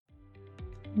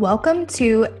Welcome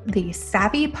to the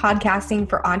Savvy Podcasting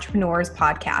for Entrepreneurs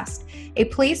podcast, a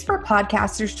place for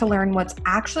podcasters to learn what's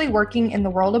actually working in the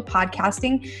world of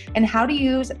podcasting and how to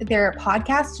use their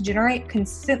podcast to generate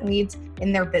consistent leads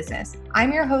in their business.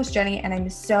 I'm your host, Jenny, and I'm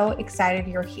so excited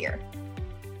you're here.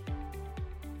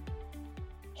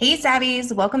 Hey,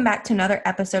 Savvies. Welcome back to another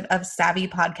episode of Savvy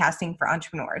Podcasting for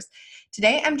Entrepreneurs.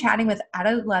 Today, I'm chatting with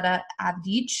Adaleta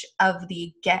Avdic of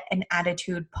the Get an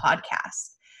Attitude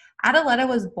podcast. Adaleta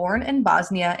was born in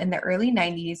Bosnia in the early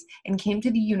 90s and came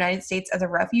to the United States as a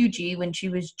refugee when she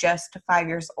was just 5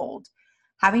 years old.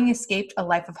 Having escaped a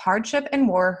life of hardship and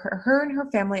war, her and her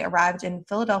family arrived in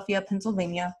Philadelphia,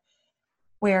 Pennsylvania,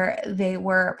 where they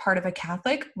were part of a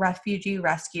Catholic refugee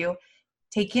rescue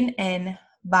taken in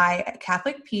by a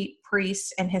Catholic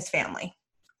priest and his family.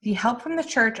 The help from the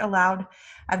church allowed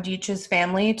Avdic's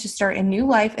family to start a new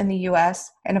life in the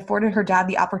U.S. and afforded her dad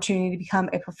the opportunity to become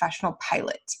a professional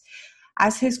pilot.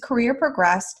 As his career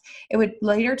progressed, it would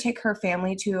later take her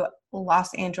family to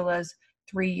Los Angeles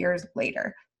 3 years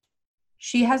later.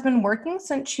 She has been working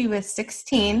since she was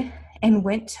 16 and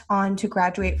went on to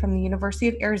graduate from the University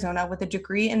of Arizona with a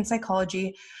degree in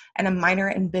psychology and a minor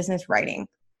in business writing.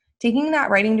 Taking that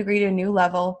writing degree to a new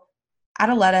level,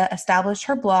 Adaleta established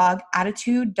her blog,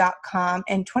 attitude.com,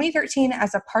 in 2013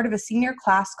 as a part of a senior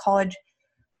class college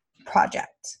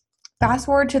project. Fast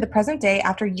forward to the present day,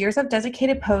 after years of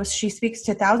dedicated posts, she speaks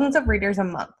to thousands of readers a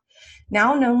month.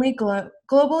 Now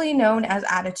globally known as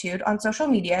Attitude on social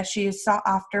media, she is sought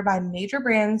after by major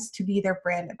brands to be their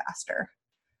brand ambassador.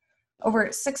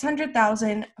 Over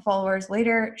 600,000 followers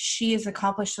later, she is an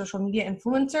accomplished social media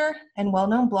influencer and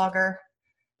well-known blogger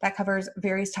that covers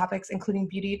various topics, including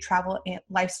beauty, travel, and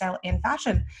lifestyle, and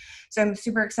fashion. So I'm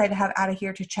super excited to have Ada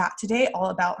here to chat today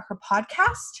all about her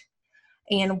podcast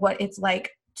and what it's like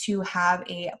to have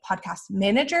a podcast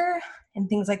manager and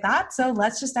things like that. So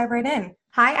let's just dive right in.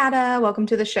 Hi, Ada. Welcome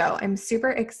to the show. I'm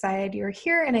super excited you're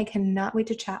here, and I cannot wait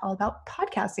to chat all about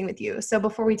podcasting with you. So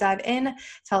before we dive in,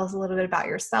 tell us a little bit about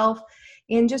yourself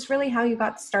and just really how you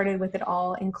got started with it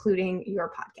all, including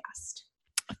your podcast.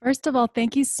 First of all,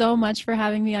 thank you so much for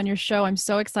having me on your show. I'm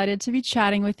so excited to be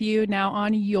chatting with you now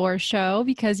on your show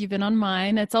because you've been on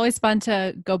mine. It's always fun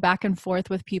to go back and forth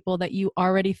with people that you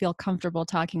already feel comfortable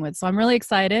talking with. So I'm really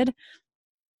excited.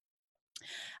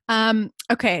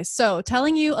 Okay, so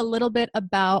telling you a little bit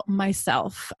about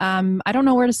myself. I don't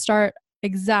know where to start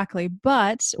exactly,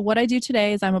 but what I do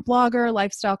today is I'm a blogger,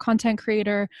 lifestyle content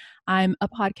creator. I'm a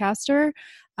podcaster.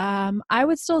 I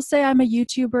would still say I'm a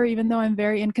YouTuber, even though I'm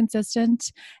very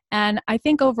inconsistent. And I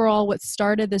think overall what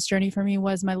started this journey for me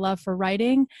was my love for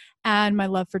writing and my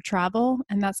love for travel.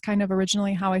 And that's kind of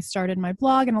originally how I started my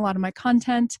blog and a lot of my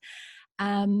content.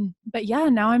 But yeah,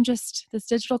 now I'm just this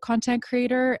digital content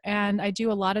creator and I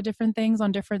do a lot of different things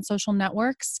on different social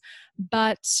networks.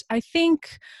 But I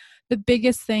think the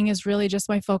biggest thing is really just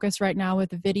my focus right now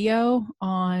with video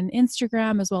on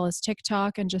Instagram as well as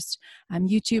TikTok and just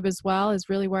YouTube as well is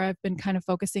really where I've been kind of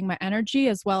focusing my energy,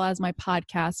 as well as my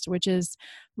podcast, which is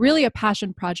really a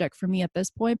passion project for me at this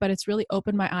point, but it's really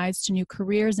opened my eyes to new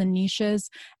careers and niches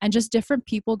and just different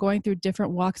people going through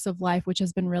different walks of life, which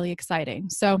has been really exciting.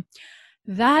 So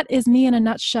that is me in a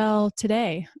nutshell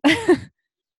today.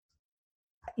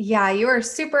 Yeah, you are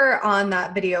super on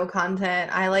that video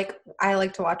content. I like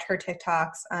to watch her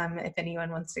TikToks. If anyone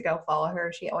wants to go follow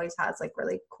her, she always has like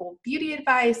really cool beauty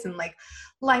advice and like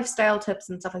lifestyle tips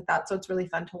and stuff like that. So it's really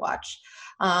fun to watch.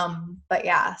 But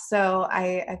yeah, so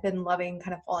I've been loving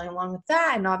kind of following along with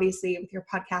that. And obviously with your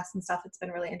podcast and stuff, it's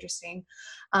been really interesting.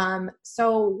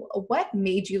 So what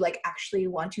made you like actually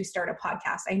want to start a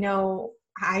podcast?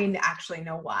 I actually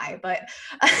know why, but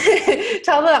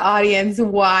tell the audience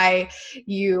why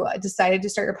you decided to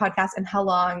start your podcast and how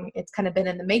long it's kind of been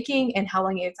in the making and how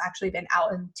long it's actually been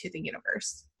out into the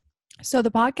universe. So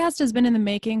the podcast has been in the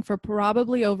making for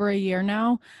probably over a year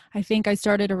now. I think I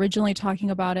started originally talking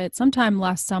about it sometime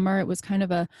last summer. It was kind of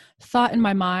a thought in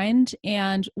my mind.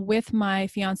 And with my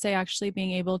fiance actually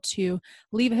being able to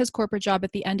leave his corporate job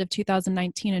at the end of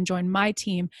 2019 and join my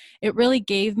team, it really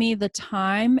gave me the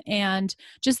time and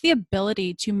just the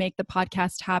ability to make the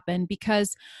podcast happen.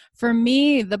 Because for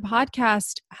me, the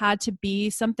podcast had to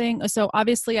be something. So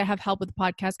obviously I have help with the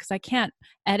podcast because I can't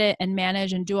edit and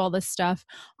manage and do all this stuff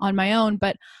on my own,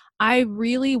 but I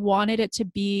really wanted it to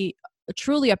be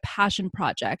truly a passion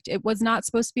project. It was not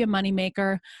supposed to be a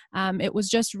moneymaker. It was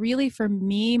just really for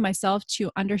me, myself,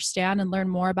 to understand and learn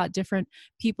more about different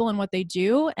people and what they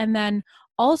do. And then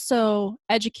also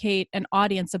educate an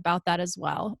audience about that as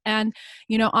well. And,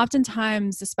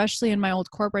 oftentimes, especially in my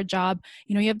old corporate job,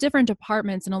 you have different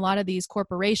departments in a lot of these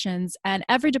corporations, and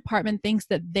every department thinks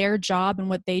that their job and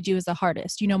what they do is the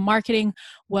hardest. Marketing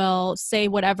will say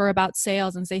whatever about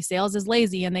sales and say sales is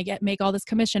lazy and they make all this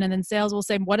commission. And then sales will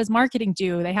say, what does marketing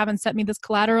do? They haven't sent me this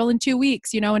collateral in 2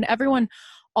 weeks, and everyone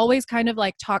always kind of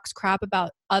like talks crap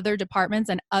about other departments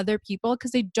and other people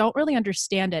because they don't really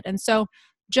understand it. And so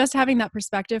just having that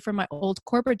perspective from my old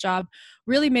corporate job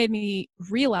really made me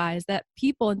realize that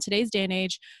people in today's day and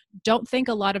age don't think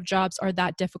a lot of jobs are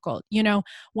that difficult.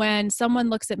 When someone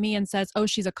looks at me and says, oh,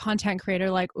 she's a content creator,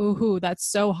 like, ooh, that's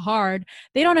so hard.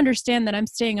 They don't understand that I'm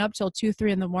staying up till 2,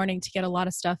 3 in the morning to get a lot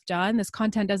of stuff done. This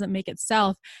content doesn't make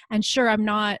itself. And sure, I'm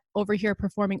not over here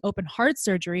performing open heart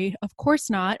surgery. Of course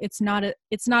not. It's not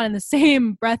in the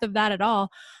same breath of that at all.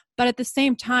 But at the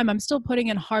same time, I'm still putting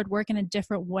in hard work in a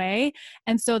different way.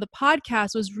 And so the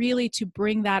podcast was really to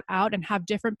bring that out and have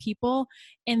different people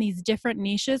in these different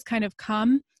niches kind of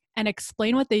come and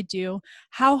explain what they do,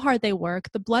 how hard they work,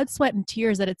 the blood, sweat, and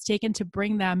tears that it's taken to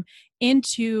bring them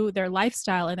into their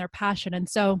lifestyle and their passion. And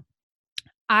so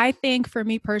I think for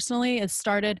me personally, it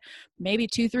started maybe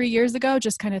 2, 3 years ago,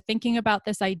 just kind of thinking about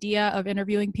this idea of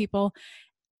interviewing people,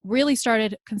 really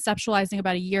started conceptualizing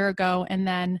about a year ago. And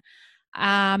then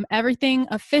everything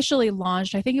officially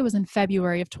launched, I think it was in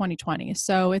February of 2020.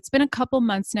 So it's been a couple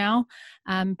months now.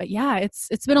 But yeah, it's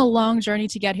been a long journey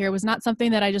to get here. It was not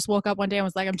something that I just woke up one day and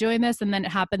was like, I'm doing this, and then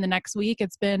it happened the next week.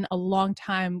 It's been a long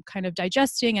time kind of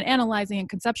digesting and analyzing and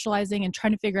conceptualizing and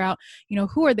trying to figure out,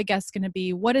 who are the guests going to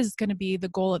be? What is going to be the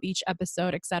goal of each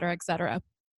episode, et cetera, et cetera.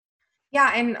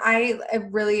 Yeah, and I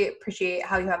really appreciate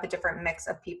how you have a different mix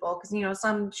of people because,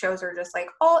 some shows are just like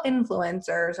all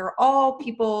influencers or all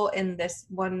people in this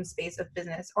one space of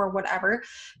business or whatever.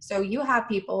 So you have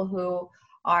people who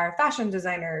are fashion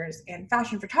designers and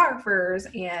fashion photographers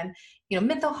and,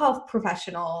 mental health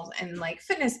professionals and like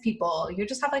fitness people. You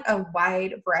just have like a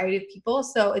wide variety of people.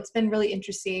 So it's been really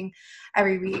interesting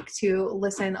every week to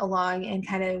listen along and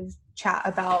kind of chat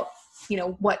about,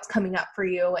 what's coming up for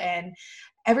you. And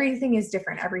everything is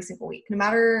different every single week, no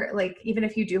matter like, even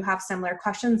if you do have similar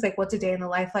questions, like what's a day in the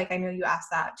life? Like, I know you ask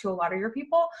that to a lot of your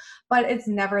people, but it's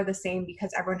never the same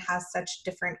because everyone has such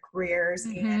different careers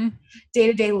and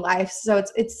day-to-day life. So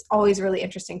it's always really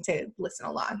interesting to listen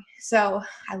along. So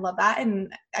I love that.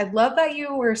 And I love that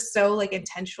you were so like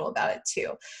intentional about it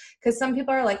too. Because some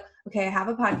people are like, okay, I have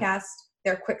a podcast.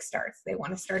 They're quick starts. They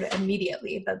want to start it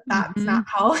immediately, but that's not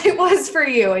how it was for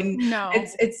you. And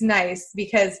it's nice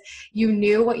because you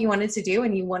knew what you wanted to do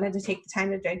and you wanted to take the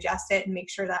time to digest it and make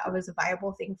sure that it was a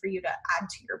viable thing for you to add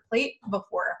to your plate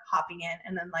before hopping in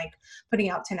and then like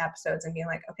putting out 10 episodes and being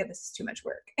like, okay, this is too much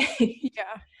work.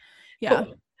 Yeah.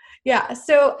 Cool. Yeah.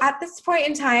 So at this point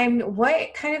in time,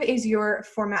 what kind of is your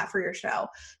format for your show?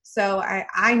 So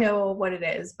I know what it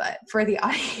is, but for the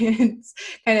audience,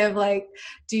 kind of like,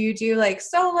 do you do like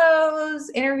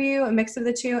solos, interview, a mix of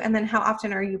the two? And then how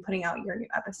often are you putting out your new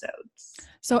episodes?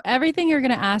 So everything you're going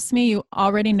to ask me, you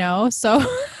already know. So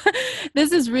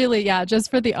this is really, just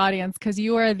for the audience, because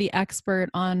you are the expert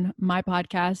on my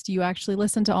podcast. You actually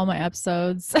listen to all my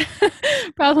episodes,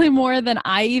 probably more than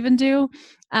I even do.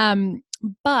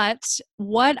 But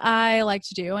what I like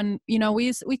to do, and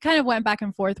we kind of went back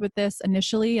and forth with this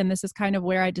initially, and this is kind of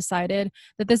where I decided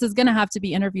that this is going to have to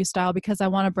be interview style because I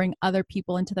want to bring other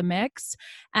people into the mix.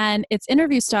 And it's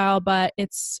interview style, but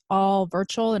it's all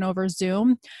virtual and over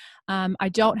Zoom. I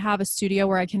don't have a studio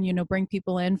where I can, bring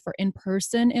people in for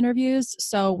in-person interviews.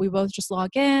 So we both just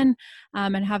log in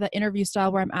and have that interview style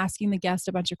where I'm asking the guest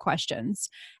a bunch of questions.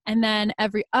 And then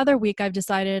every other week I've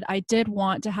decided I did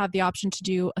want to have the option to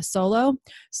do a solo.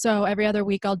 So every other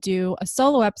week I'll do a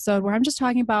solo episode where I'm just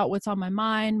talking about what's on my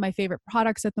mind, my favorite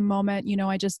products at the moment.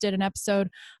 I just did an episode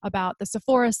about the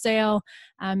Sephora sale,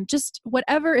 just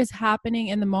whatever is happening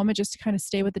in the moment, just to kind of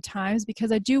stay with the times,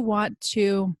 because I do want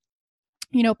to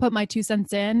put my 2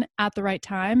 cents in at the right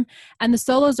time. And the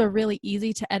solos are really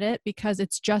easy to edit because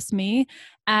it's just me.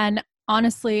 And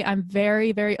honestly, I'm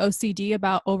very, very OCD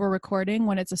about over recording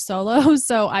when it's a solo.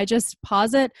 So I just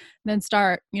pause it, then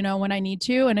start, when I need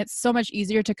to. And it's so much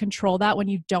easier to control that when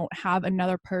you don't have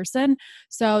another person.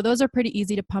 So those are pretty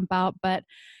easy to pump out. But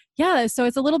yeah, so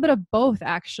it's a little bit of both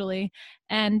actually.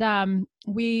 And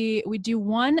we do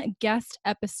one guest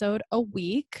episode a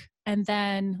week. And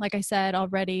then, like I said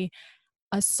already,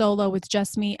 a solo with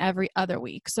just me every other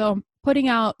week. So I'm putting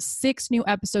out 6 new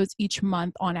episodes each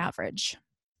month on average.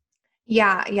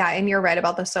 Yeah. And you're right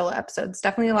about the solo episodes.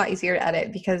 Definitely a lot easier to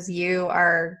edit because you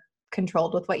are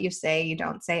controlled with what you say. You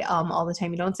don't say all the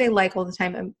time. You don't say like all the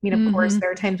time. I mean, of course,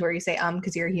 there are times where you say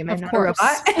because you're a human, Of not course. a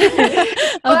robot.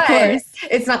 Of But course.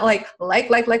 it's not like and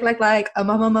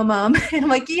I'm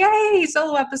like, yay,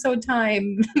 solo episode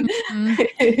time.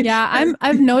 Yeah,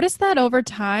 I've noticed that over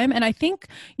time. And I think,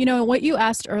 what you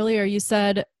asked earlier, you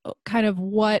said kind of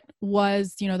what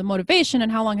was, the motivation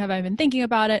and how long have I been thinking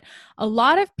about it? A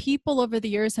lot of people over the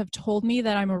years have told me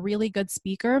that I'm a really good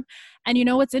speaker. And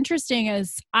what's interesting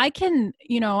is I can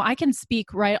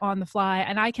speak right on the fly,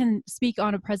 and I can speak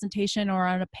on a presentation or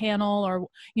on a panel or,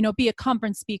 be a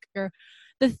conference speaker.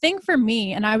 The thing for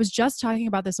me, and I was just talking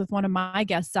about this with one of my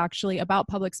guests actually about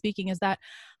public speaking, is that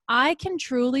I can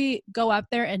truly go up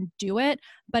there and do it,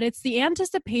 but it's the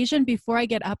anticipation before I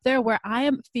get up there where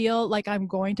feel like I'm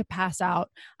going to pass out.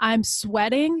 I'm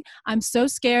sweating. I'm so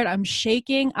scared. I'm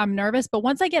shaking. I'm nervous. But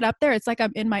once I get up there, it's like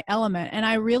I'm in my element. And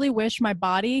I really wish my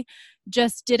body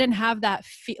just didn't have that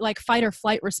fight or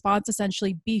flight response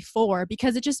essentially before,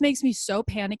 because it just makes me so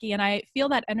panicky. And I feel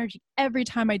that energy every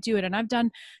time I do it. And I've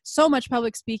done so much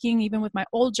public speaking, even with my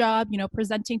old job,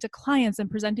 presenting to clients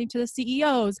and presenting to the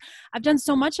CEOs. I've done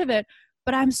so much of it,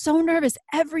 but I'm so nervous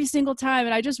every single time.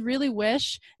 And I just really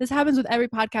wish this happens with every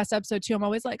podcast episode too. I'm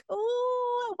always like,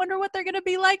 oh, I wonder what they're going to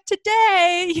be like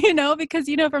today, because,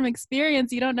 from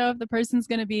experience, you don't know if the person's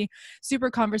going to be super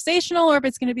conversational or if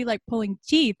it's going to be like pulling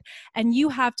teeth. And you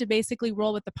have to basically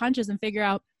roll with the punches and figure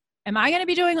out, am I going to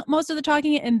be doing most of the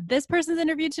talking in this person's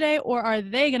interview today, or are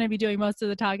they going to be doing most of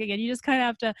the talking? And you just kind of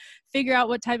have to figure out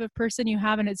what type of person you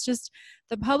have. And it's just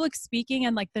the public speaking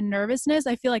and like the nervousness,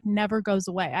 I feel like never goes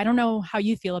away. I don't know how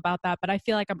you feel about that, but I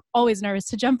feel like I'm always nervous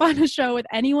to jump on a show with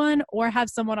anyone or have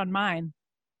someone on mine.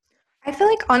 I feel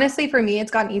like honestly for me, it's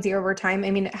gotten easier over time.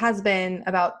 I mean, it has been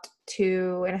about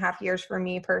 2.5 years for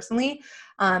me personally.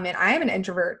 And I am an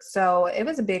introvert, so it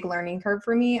was a big learning curve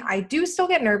for me. I do still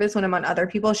get nervous when I'm on other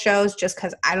people's shows just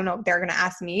because I don't know if they're going to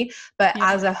ask me. But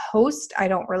as a host, I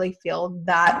don't really feel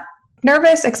that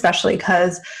nervous, especially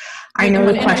because I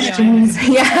know the questions.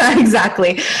 Yeah,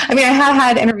 exactly. I mean, I have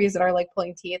had interviews that are like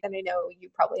pulling teeth, and I know you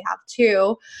probably have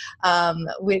too,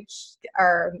 which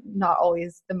are not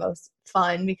always the most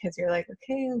fun because you're like,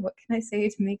 okay, what can I say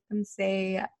to make them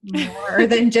say more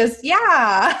than just,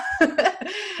 yeah.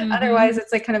 Otherwise,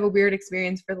 it's like kind of a weird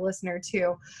experience for the listener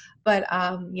too. But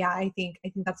yeah, I think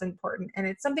that's important. And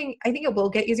it's something, I think it will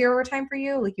get easier over time for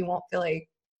you. Like you won't feel like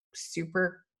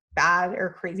super bad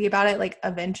or crazy about it like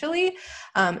eventually.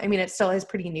 I mean, it still is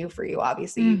pretty new for you,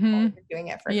 obviously. You've only been doing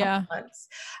it for a couple months.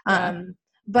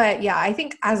 But yeah, I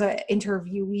think as an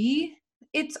interviewee,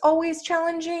 it's always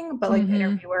challenging, but like the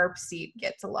interviewer seat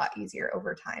gets a lot easier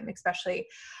over time, especially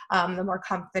the more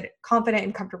confident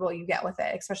and comfortable you get with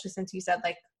it, especially since you said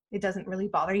like it doesn't really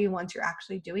bother you once you're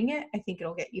actually doing it. I think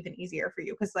it'll get even easier for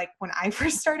you. Because like when I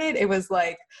first started, it was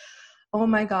like, oh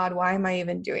my God, why am I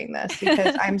even doing this?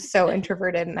 Because I'm so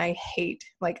introverted and I hate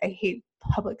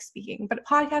public speaking. But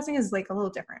podcasting is like a little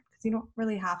different because you don't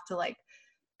really have to like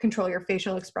control your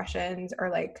facial expressions or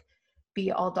like be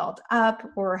all dolled up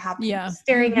or have people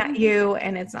staring at you,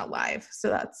 and it's not live. So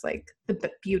that's like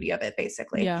the beauty of it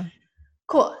basically. Yeah.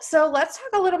 Cool. So let's talk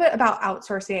a little bit about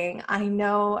outsourcing. I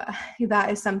know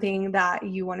that is something that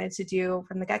you wanted to do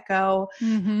from the get-go,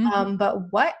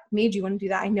 but what made you want to do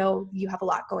that? I know you have a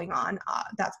lot going on.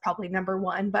 That's probably number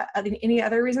one, but any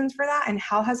other reasons for that? And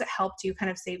how has it helped you kind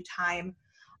of save time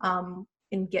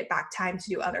and get back time to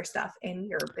do other stuff in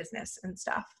your business and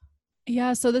stuff?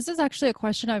 Yeah, so this is actually a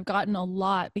question I've gotten a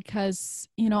lot because,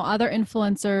 other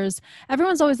influencers,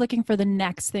 everyone's always looking for the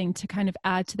next thing to kind of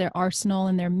add to their arsenal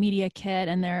and their media kit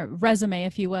and their resume,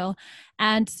 if you will.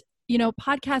 And,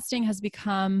 podcasting has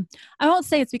become, I won't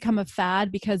say it's become a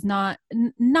fad because not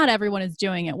everyone is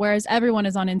doing it, whereas everyone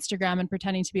is on Instagram and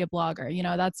pretending to be a blogger.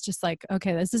 That's just like,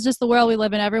 okay, this is just the world we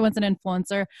live in. Everyone's an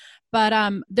influencer.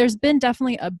 But there's been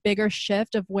definitely a bigger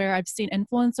shift of where I've seen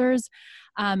influencers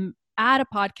add a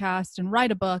podcast and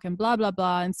write a book and blah, blah,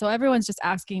 blah. And so everyone's just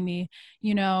asking me,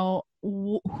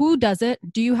 who does it?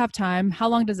 Do you have time? How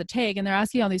long does it take? And they're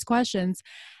asking all these questions.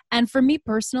 And for me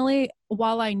personally,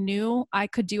 while I knew I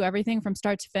could do everything from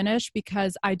start to finish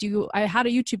because I had a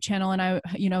YouTube channel and I,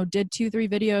 did 2-3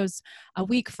 videos a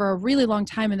week for a really long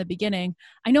time in the beginning.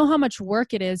 I know how much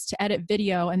work it is to edit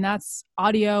video, and that's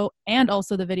audio and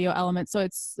also the video element. So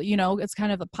it's, it's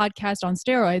kind of a podcast on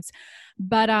steroids.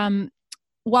 But,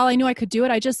 while I knew I could do it,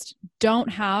 I just don't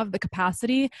have the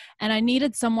capacity, and I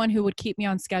needed someone who would keep me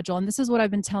on schedule. And this is what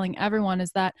I've been telling everyone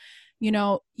is that,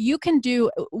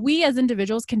 we as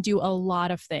individuals can do a lot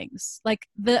of things. Like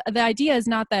the idea is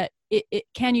not that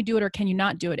can you do it or can you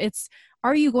not do it? It's,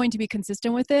 are you going to be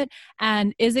consistent with it?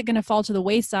 And is it going to fall to the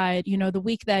wayside, the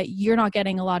week that you're not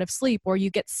getting a lot of sleep or you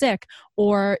get sick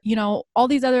or, all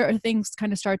these other things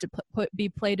kind of start to put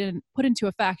into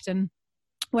effect. And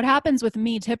what happens with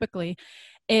me typically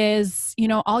is,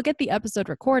 I'll get the episode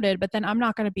recorded, but then I'm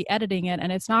not going to be editing it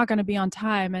and it's not going to be on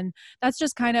time. And that's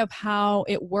just kind of how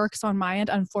it works on my end,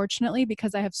 unfortunately,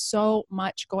 because I have so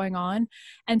much going on.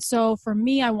 And so for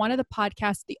me, I wanted the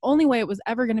podcast. The only way it was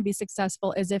ever going to be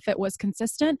successful is if it was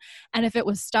consistent and if it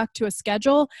was stuck to a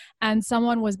schedule and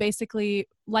someone was basically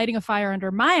lighting a fire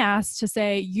under my ass to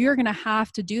say, you're going to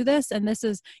have to do this. And this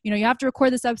is, you have to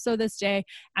record this episode this day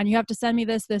and you have to send me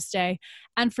this day.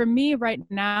 And for me right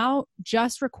now,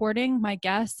 just recording my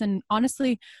guests, and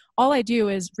honestly, all I do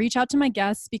is reach out to my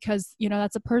guests because,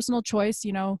 that's a personal choice.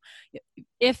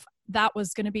 If that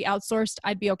was going to be outsourced,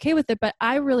 I'd be okay with it. But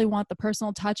I really want the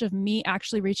personal touch of me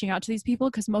actually reaching out to these people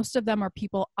because most of them are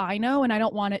people I know. And I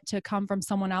don't want it to come from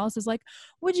someone else. Is like,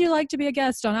 would you like to be a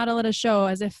guest on Adeletta Show?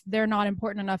 As if they're not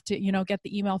important enough to, get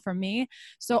the email from me.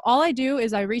 So all I do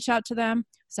is I reach out to them,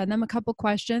 send them a couple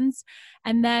questions,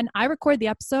 and then I record the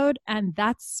episode. And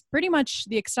that's pretty much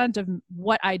the extent of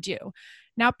what I do.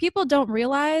 Now, people don't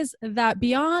realize that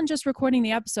beyond just recording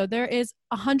the episode, there is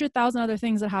 100,000 other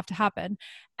things that have to happen.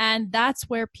 And that's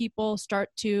where people start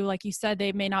to, like you said,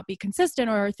 they may not be consistent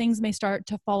or things may start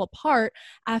to fall apart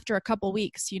after a couple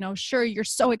weeks. Sure, you're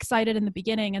so excited in the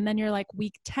beginning and then you're like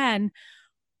week 10,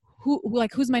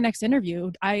 who's my next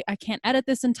interview? I can't edit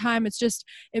this in time.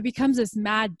 It becomes this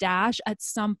mad dash at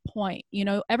some point.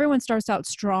 Everyone starts out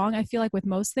strong, I feel like, with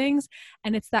most things.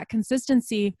 And it's that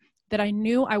consistency that I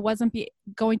knew I wasn't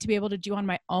going to be able to do on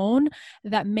my own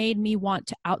that made me want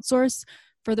to outsource.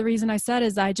 For the reason I said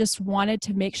is I just wanted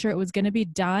to make sure it was going to be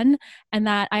done and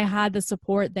that I had the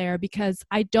support there because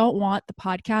I don't want the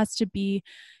podcast to be,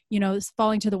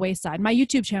 falling to the wayside. My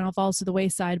YouTube channel falls to the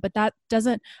wayside, but that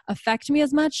doesn't affect me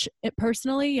as much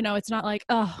personally. It's not like,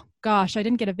 oh gosh, I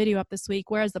didn't get a video up this week.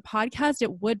 Whereas the podcast,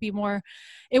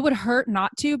 it would hurt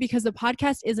not to because the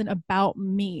podcast isn't about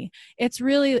me. It's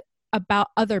really about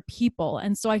other people.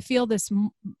 And so I feel this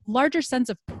larger sense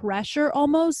of pressure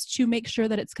almost to make sure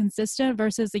that it's consistent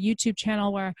versus a YouTube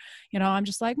channel where, I'm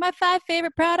just like, my 5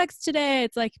 favorite products today.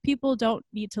 It's like people don't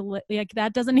need to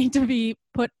that doesn't need to be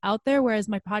put out there. Whereas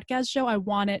my podcast show, I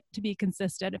want it to be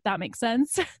consistent, if that makes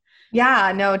sense.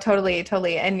 Yeah, no, totally.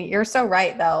 And you're so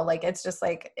right though. Like, it's just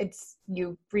like,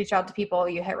 you reach out to people,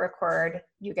 you hit record,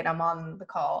 you get them on the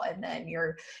call, and then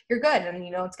you're good. And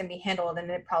it's going to be handled, and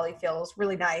it probably feels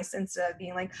really nice instead of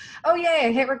being like, oh yay,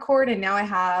 I hit record and now I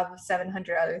have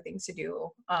 700 other things to do.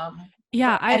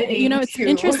 Yeah, it's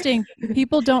interesting.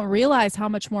 People don't realize how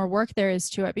much more work there is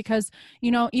to it because,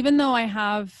 even though we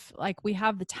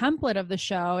have the template of the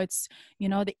show, it's,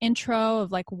 the intro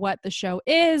of like what the show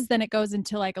is, then it goes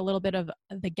into like a little bit of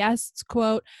the guest's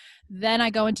quote, then I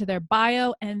go into their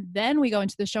bio, and then we go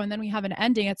into the show, and then we have an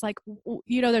ending. It's like,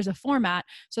 there's a format,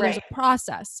 so there's a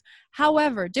process.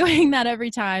 However, doing that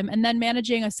every time and then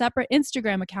managing a separate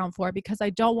Instagram account for it because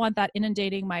I don't want that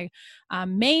inundating my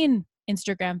main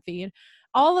Instagram feed,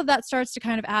 all of that starts to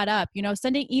kind of add up,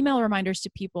 sending email reminders to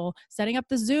people, setting up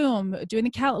the Zoom, doing the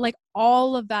calendar, like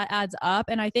all of that adds up.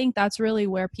 And I think that's really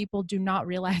where people do not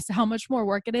realize how much more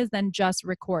work it is than just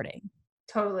recording.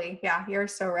 Totally. Yeah, you're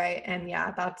so right. And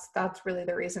yeah, that's really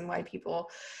the reason why people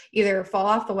either fall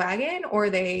off the wagon or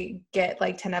they get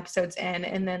like 10 episodes in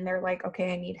and then they're like,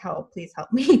 okay, I need help. Please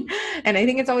help me. And I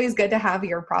think it's always good to have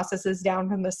your processes down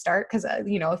from the start. Cause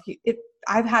if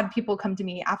I've had people come to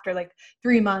me after like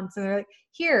 3 months and they're like,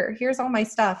 here's all my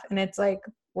stuff. And it's like,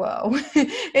 whoa,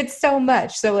 it's so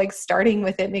much. So like starting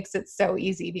with it makes it so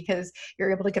easy because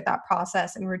you're able to get that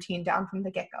process and routine down from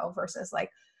the get-go versus like,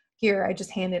 here, I just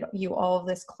handed you all of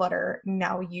this clutter.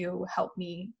 Now you help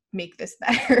me make this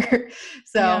better.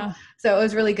 So it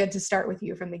was really good to start with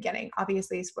you from the beginning.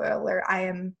 Obviously, spoiler alert, I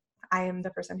am the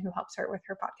person who helps her with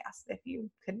her podcast, if you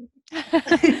couldn't.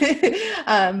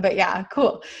 But yeah,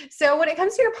 cool. So when it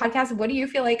comes to your podcast, what do you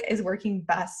feel like is working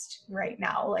best right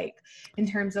now? Like in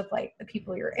terms of like the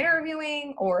people you're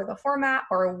interviewing or the format,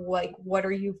 or like, what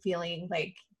are you feeling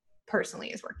like personally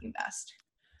is working best?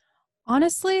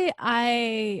 Honestly,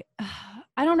 I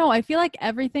don't know. I feel like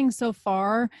everything so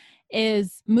far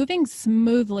is moving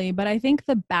smoothly, but I think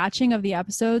the batching of the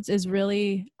episodes is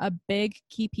really a big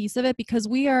key piece of it because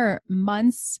we are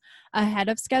months ahead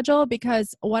of schedule.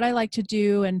 Because what I like to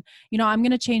do, and I'm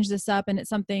going to change this up, and it's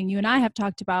something you and I have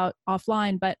talked about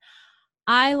offline, but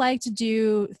I like to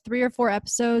do 3 or 4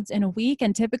 episodes in a week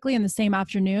and typically in the same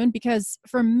afternoon because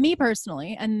for me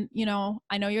personally, and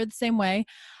I know you're the same way,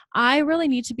 I really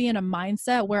need to be in a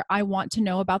mindset where I want to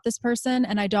know about this person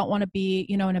and I don't want to be,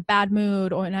 in a bad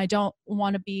mood and I don't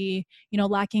want to be,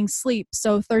 lacking sleep.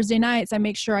 So Thursday nights, I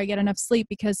make sure I get enough sleep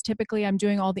because typically I'm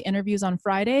doing all the interviews on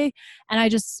Friday and I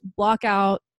just block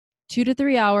out 2 to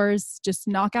 3 hours, just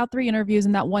knock out 3 interviews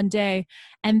in that one day.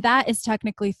 And that is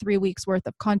technically 3 weeks worth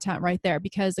of content right there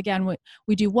because again,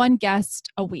 we do one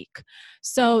guest a week.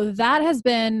 So that has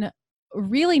been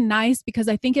really nice because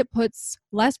I think it puts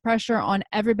less pressure on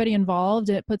everybody involved.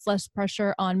 It puts less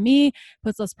pressure on me,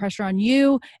 puts less pressure on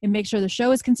you, and make sure the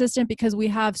show is consistent because we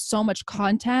have so much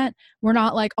content. We're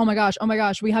not like, oh my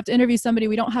gosh, we have to interview somebody.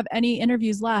 We don't have any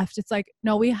interviews left. It's like,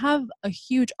 no, we have a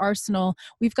huge arsenal.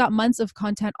 We've got months of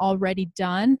content already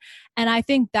done. And I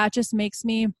think that just makes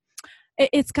me,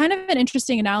 it's kind of an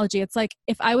interesting analogy. It's like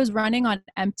if I was running on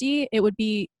empty, it would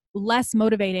be less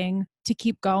motivating to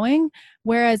keep going.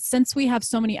 Whereas since we have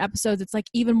so many episodes, it's like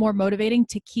even more motivating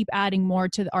to keep adding more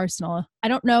to the arsenal. I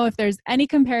don't know if there's any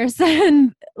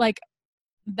comparison like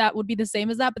that would be the same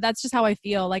as that, but that's just how I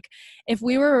feel. Like if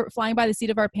we were flying by the seat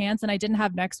of our pants and I didn't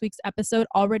have next week's episode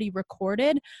already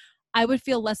recorded, I would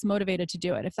feel less motivated to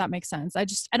do it, if that makes sense. I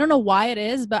don't know why it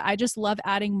is, but I just love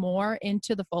adding more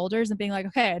into the folders and being like,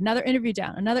 okay, another interview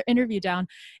down.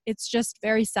 It's just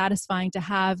very satisfying to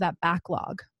have that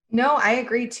backlog. No, I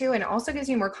agree too. And it also gives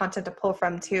you more content to pull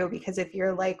from too, because if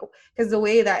you're like, because the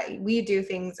way that we do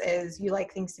things is you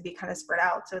like things to be kind of spread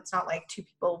out. So it's not like two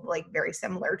people like very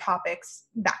similar topics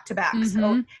back to back. Mm-hmm.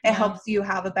 So it helps you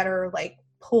have a better like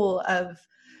pool of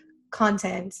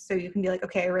content. So you can be like,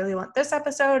 okay, I really want this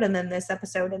episode and then this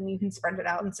episode, and you can spread it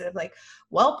out instead of like,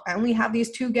 well, I only have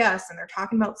these two guests and they're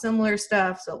talking about similar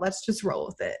stuff. So let's just roll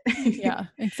with it. Yeah,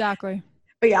 exactly.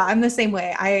 But yeah, I'm the same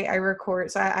way. I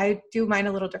record. So I do mine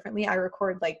a little differently. I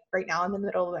record like right now I'm in the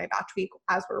middle of my batch week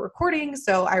as we're recording.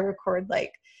 So I record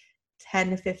like 10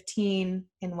 to 15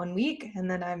 in 1 week. And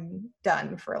then I'm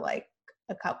done for like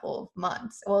a couple of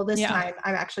months. Well, this time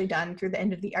I'm actually done through the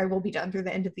end of I will be done through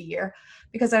the end of the year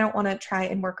because I don't want to try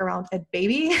and work around a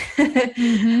baby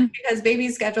because baby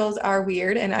schedules are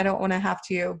weird. And I don't want to have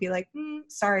to be like,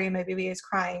 sorry, my baby is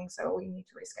crying, so we need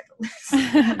to reschedule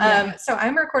this. So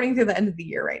I'm recording through the end of the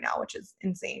year right now, which is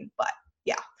insane. But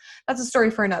yeah, that's a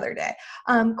story for another day.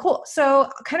 Cool. So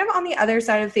kind of on the other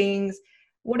side of things,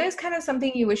 what is kind of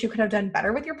something you wish you could have done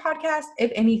better with your podcast,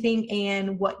 if anything,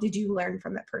 and what did you learn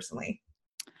from it personally?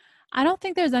 I don't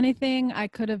think there's anything I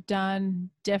could have done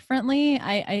differently.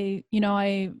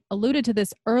 I alluded to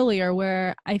this earlier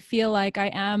where I feel like I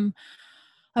am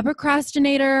a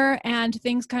procrastinator and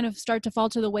things kind of start to fall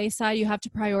to the wayside. You have to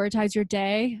prioritize your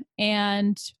day.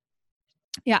 And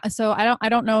yeah, so I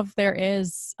don't know if there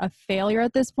is a failure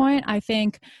at this point. I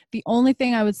think the only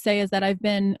thing I would say is that I've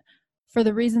been, for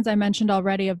the reasons I mentioned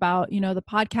already about, the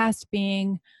podcast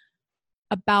being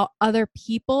about other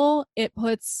people, it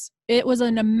was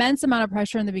an immense amount of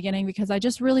pressure in the beginning because I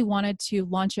just really wanted to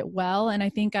launch it well. And I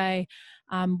think I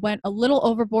went a little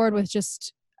overboard with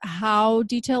just how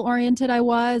detail oriented I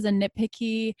was and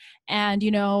nitpicky. And,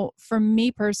 for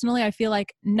me personally, I feel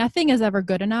like nothing is ever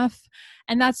good enough.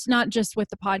 And that's not just with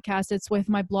the podcast, it's with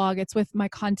my blog, it's with my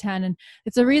content. And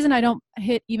it's the reason I don't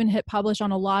hit publish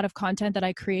on a lot of content that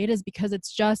I create is because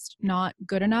it's just not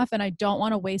good enough. And I don't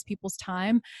want to waste people's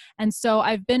time. And so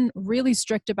I've been really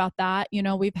strict about that.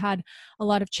 We've had a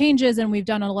lot of changes and we've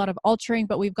done a lot of altering,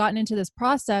 but we've gotten into this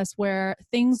process where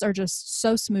things are just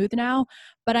so smooth now.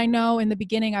 But I know in the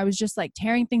beginning, I was just like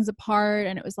tearing things apart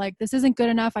and it was like, this isn't good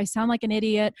enough. I sound like an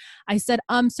idiot. I said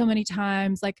so many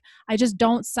times, like I just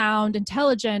don't sound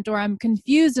intelligent or I'm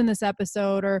confused in this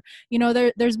episode or,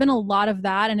 there's been a lot of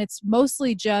that. And it's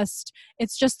mostly just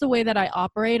the way that I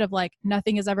operate of like,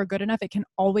 nothing is ever good enough. It can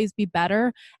always be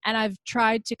better. And I've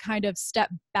tried to kind of step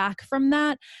back from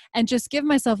that and just give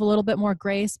myself a little bit more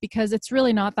grace because it's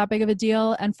really not that big of a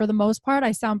deal. And for the most part,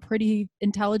 I sound pretty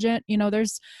intelligent.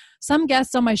 There's some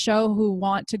guests on my show who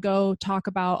want to go talk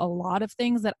about a lot of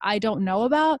things that I don't know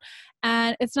about.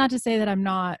 And it's not to say that I'm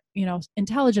not,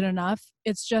 intelligent enough.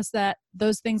 It's just that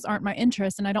those things aren't my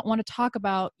interest. And I don't want to talk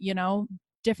about,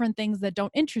 different things that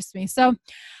don't interest me. So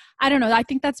I don't know. I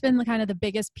think that's been kind of the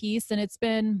biggest piece. And it's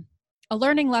been a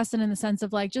learning lesson in the sense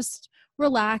of like, just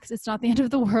relax. It's not the end of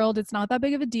the world. It's not that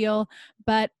big of a deal,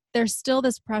 but there's still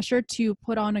this pressure to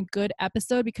put on a good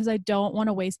episode because I don't want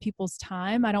to waste people's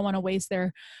time. I don't want to waste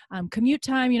their commute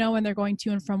time, when they're going to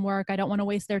and from work. I don't want to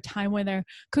waste their time when they're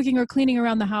cooking or cleaning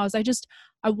around the house.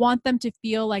 I want them to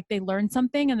feel like they learned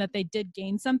something and that they did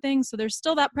gain something. So there's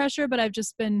still that pressure, but I've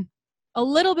just been a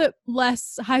little bit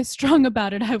less high strung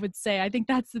about it, I would say. I think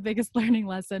that's the biggest learning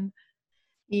lesson.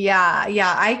 Yeah,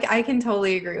 yeah, I can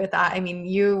totally agree with that. I mean,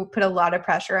 you put a lot of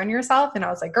pressure on yourself, and I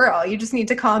was like, girl, you just need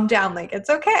to calm down. Like, it's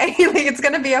okay. Like, it's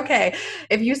gonna be okay.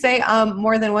 If you say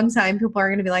more than one time, people are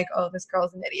gonna be like, oh, this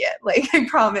girl's an idiot. Like, I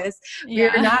promise. We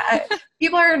are Yeah. not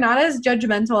people are not as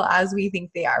judgmental as we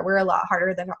think they are. We're a lot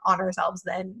harder than on ourselves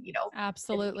than,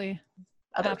 Absolutely.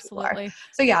 other people are. Absolutely.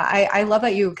 So yeah, I love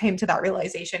that you came to that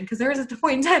realization, because there was a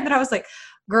point in time that I was like,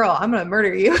 girl, I'm going to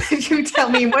murder you if you tell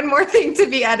me one more thing to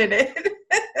be edited.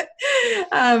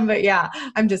 But yeah,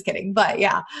 I'm just kidding. But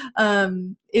yeah,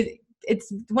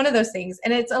 it's one of those things.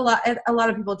 And it's a lot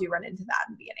of people do run into that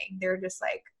in the beginning. They're just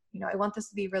like, I want this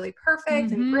to be really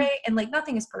perfect and great. And like,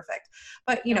 nothing is perfect,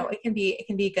 but Nope. it can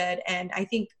be good. And I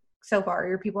think so far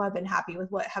your people have been happy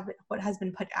with what has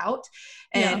been put out,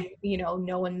 Yeah. and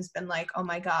no one's been like, oh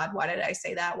my god, why did I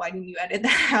say that, why didn't you edit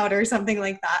that out, or something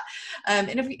like that. And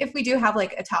if we do have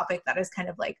like a topic that is kind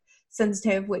of like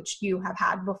sensitive, which you have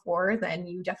had before, then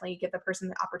you definitely give the person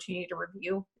the opportunity to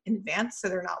review in advance, so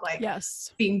they're not like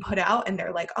Yes. being put out and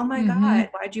they're like, oh my Mm-hmm. god,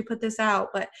 why'd you put this out.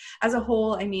 But as a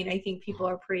whole, I mean, I think people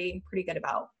are pretty good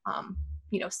about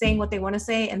saying what they want to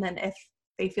say, and then if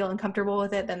they feel uncomfortable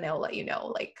with it, then they'll let you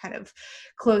know, like kind of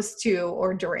close to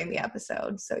or during the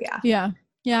episode. So yeah. Yeah.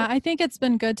 Yeah, I think it's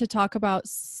been good to talk about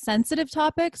sensitive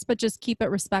topics, but just keep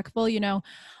it respectful. A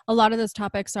lot of those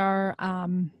topics are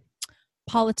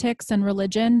politics and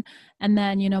religion, and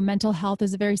then mental health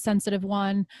is a very sensitive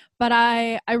one. But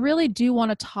I really do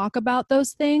want to talk about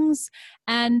those things,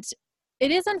 and it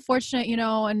is unfortunate,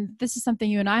 and this is something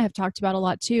you and I have talked about a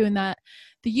lot too, in that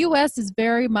the US is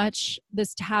very much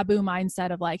this taboo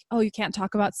mindset of like, oh, you can't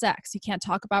talk about sex, you can't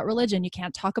talk about religion, you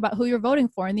can't talk about who you're voting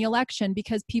for in the election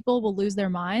because people will lose their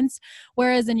minds.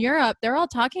 Whereas in Europe, they're all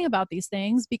talking about these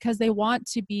things because they want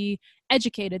to be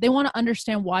educated. They want to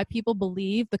understand why people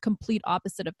believe the complete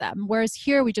opposite of them. Whereas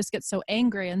here we just get so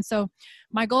angry. And so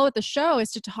my goal with the show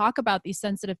is to talk about these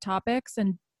sensitive topics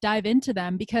and dive into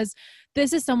them, because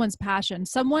this is someone's passion.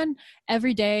 Someone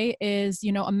every day is,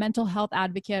 a mental health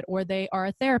advocate, or they are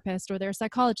a therapist, or they're a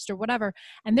psychologist, or whatever.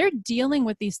 And they're dealing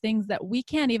with these things that we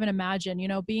can't even imagine,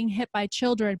 being hit by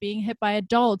children, being hit by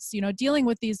adults, dealing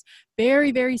with these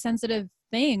very, very sensitive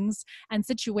things and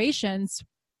situations.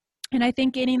 And I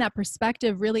think gaining that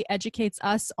perspective really educates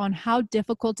us on how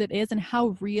difficult it is and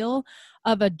how real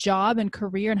of a job and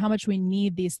career and how much we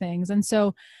need these things. And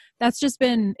so it's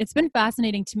been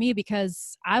fascinating to me,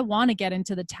 because I want to get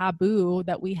into the taboo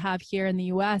that we have here in the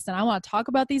US, and I want to talk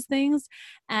about these things,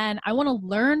 and I want to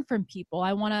learn from people.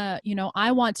 I want to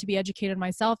be educated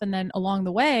myself. And then along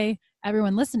the way,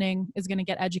 everyone listening is going to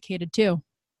get educated too.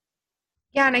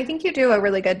 Yeah, and I think you do a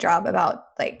really good job about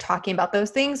like talking about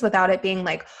those things without it being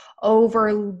like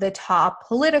over the top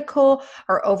political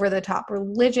or over the top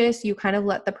religious. You kind of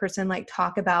let the person like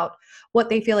talk about what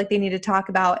they feel like they need to talk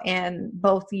about, and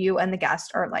both you and the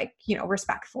guest are like,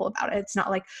 respectful about it. It's not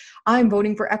like, I'm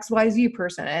voting for XYZ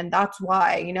person and that's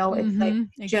why, it's like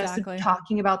just Exactly.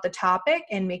 talking about the topic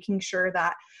and making sure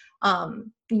that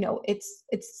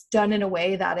it's done in a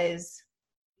way that is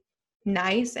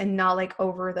nice and not like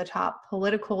over the top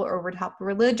political or over the top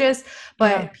religious, Yeah.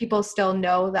 but people still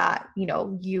know that,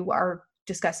 you are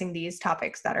discussing these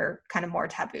topics that are kind of more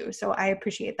taboo. So I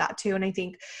appreciate that too. And I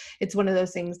think it's one of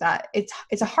those things that it's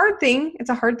a hard thing.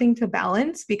 It's a hard thing to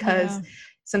balance, because Yeah.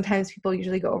 sometimes people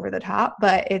usually go over the top,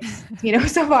 but it's,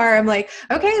 so far I'm like,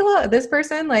 okay, look, this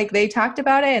person, like they talked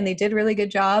about it and they did a really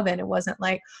good job. And it wasn't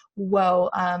like, whoa,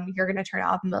 you're going to turn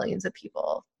off millions of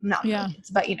people, not Yeah. millions,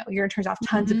 but you're going to turn off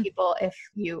tons of Mm-hmm. people if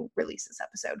you release this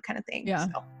episode, kind of thing. Yeah.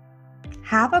 So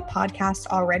have a podcast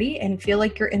already and feel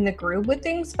like you're in the groove with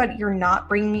things, but you're not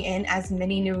bringing in as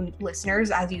many new listeners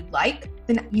as you'd like,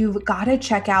 then you've got to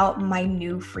check out my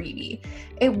new freebie.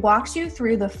 It walks you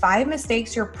through the 5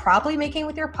 mistakes you're probably making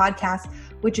with your podcast,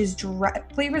 which is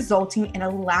directly resulting in a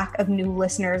lack of new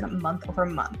listeners month over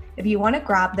month. If you want to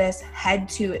grab this, head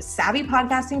to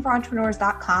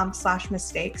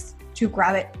savvypodcastingforentrepreneurs.com/mistakes to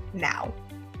grab it now.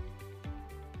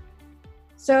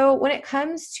 So when it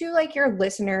comes to like your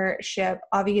listenership,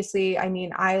 obviously, I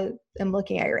mean, I am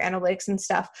looking at your analytics and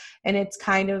stuff, and it's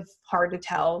kind of hard to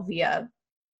tell via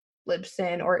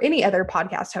Libsyn or any other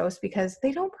podcast host because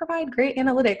they don't provide great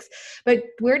analytics. But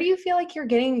where do you feel like you're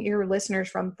getting your listeners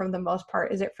from the most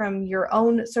part? Is it from your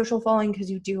own social following, because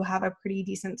you do have a pretty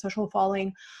decent social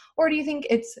following? Or do you think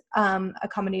it's a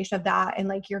combination of that and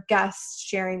like your guests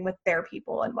sharing with their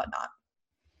people and whatnot?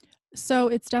 So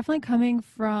it's definitely coming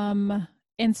from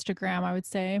Instagram, I would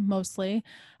say, mostly.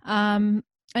 And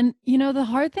the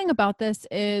hard thing about this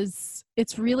is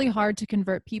it's really hard to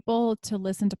convert people to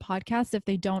listen to podcasts if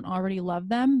they don't already love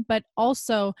them. But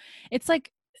also, it's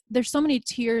like there's so many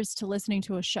tiers to listening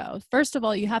to a show. First of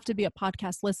all, you have to be a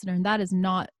podcast listener, and that is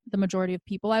not the majority of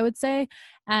people, I would say.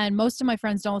 And most of my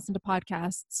friends don't listen to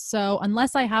podcasts. So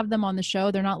unless I have them on the show,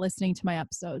 they're not listening to my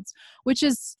episodes, which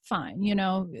is fine. You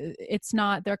know, it's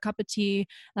not their cup of tea.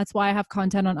 That's why I have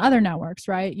content on other networks,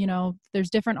 right? You know, there's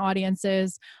different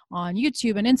audiences on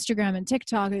YouTube and Instagram and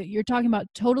TikTok. You're talking about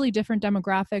totally different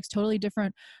demographics, totally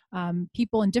different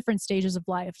people in different stages of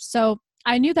life. So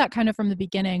I knew that kind of from the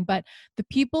beginning, but the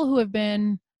people who have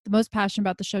been the most passionate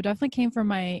about the show definitely came from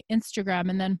my Instagram.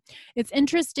 And then it's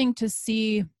interesting to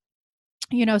see,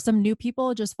 you know, some new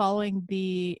people just following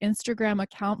the Instagram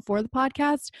account for the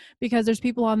podcast, because there's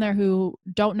people on there who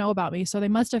don't know about me. So they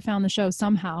must have found the show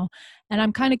somehow. And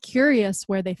I'm kind of curious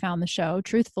where they found the show,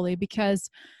 truthfully,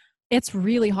 because it's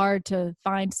really hard to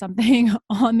find something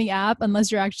on the app unless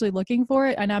you're actually looking for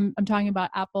it. And I'm talking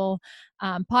about Apple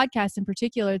podcasts in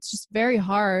particular. It's just very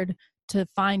hard to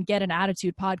find Get an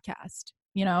Attitude podcast.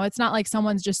 You know, it's not like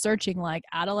someone's just searching like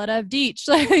Adeletta Avdic.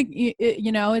 Like,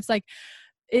 you know, it's like,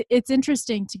 it's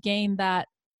interesting to gain that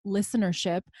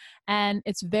listenership, and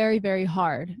it's very, very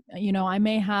hard. You know, I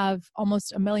may have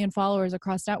almost 1 million followers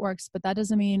across networks, but that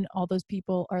doesn't mean all those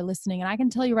people are listening. And I can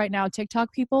tell you right now,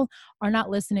 TikTok people are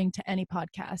not listening to any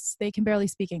podcasts. They can barely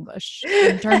speak English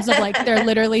in terms of like, they're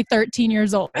literally 13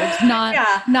 years old. It's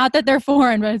not that they're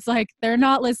foreign, but it's like, they're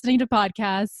not listening to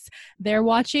podcasts. They're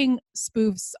watching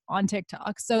spoofs on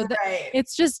TikTok. So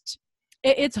it's just,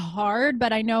 it's hard,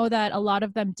 but I know that a lot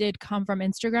of them did come from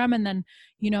Instagram, and then,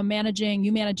 you know, managing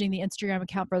the Instagram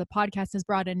account for the podcast has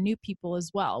brought in new people as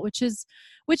well, which is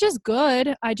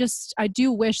good. I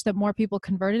do wish that more people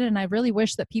converted, and I really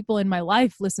wish that people in my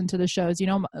life listen to the shows. You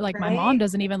know, like my mom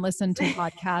doesn't even listen to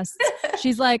podcasts.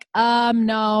 She's like,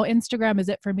 no, Instagram is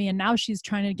it for me. And now she's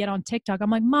trying to get on TikTok. I'm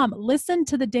like, Mom, listen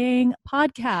to the dang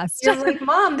podcast. You're like,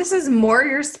 Mom, this is more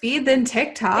your speed than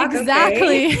TikTok.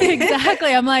 Exactly. Okay.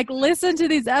 Exactly. I'm like, listen to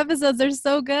these episodes. They're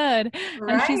so good.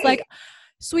 Right. And she's like,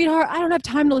 sweetheart, I don't have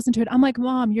time to listen to it. I'm like,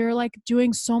 Mom, you're like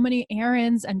doing so many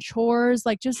errands and chores.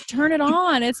 Like, just turn it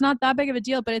on. It's not that big of a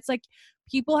deal. But it's like,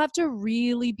 people have to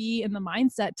really be in the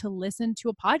mindset to listen to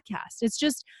a podcast.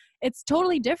 It's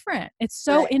totally different. It's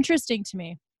so interesting to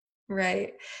me.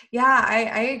 Right. Yeah,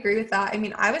 I agree with that. I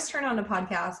mean, I was turned on a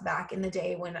podcast back in the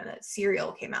day when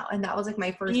Serial came out, and that was like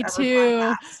my first ever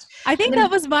podcast. I think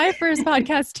that was my first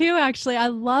podcast too, actually. I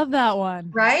love that one.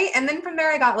 Right. And then from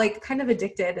there I got like kind of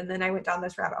addicted, and then I went down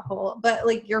this rabbit hole. But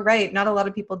like, you're right. Not a lot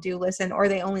of people do listen, or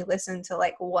they only listen to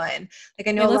like one. Like,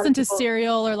 I know they listen to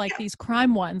Serial or like these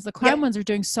crime ones. The crime ones are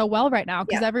doing so well right now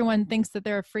because everyone thinks that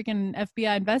they're a freaking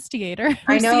FBI investigator.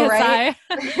 I know, CSI.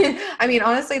 Right? I mean,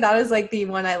 honestly, that is like the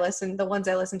ones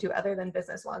I listen to other than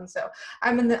business ones. So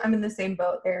I'm in the same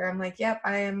boat there. I'm like, yep,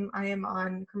 I am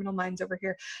on Criminal Minds over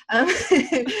here.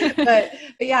 But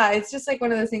yeah, it's just like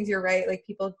one of those things. You're right. Like,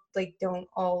 people like don't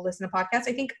all listen to podcasts.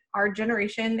 I think our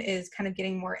generation is kind of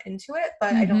getting more into it,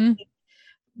 but I don't think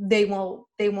they won't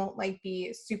like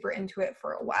be super into it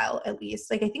for a while, at least.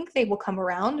 Like, I think they will come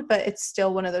around, but it's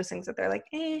still one of those things that they're like,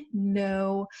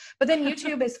 no. But then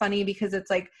YouTube is funny because it's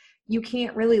like, you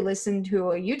can't really listen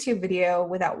to a YouTube video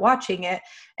without watching it.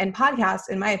 And podcasts,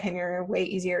 in my opinion, are way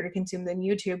easier to consume than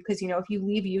YouTube, because, you know, if you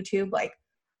leave YouTube like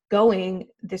going,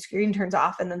 the screen turns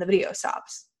off and then the video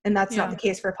stops. And that's not the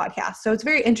case for podcasts. So it's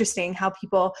very interesting how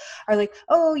people are like,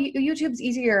 oh, YouTube's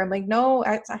easier. I'm like, no,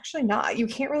 it's actually not. You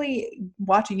can't really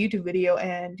watch a YouTube video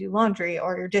and do laundry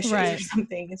or your dishes or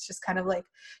something. It's just kind of like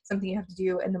something you have to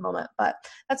do in the moment. But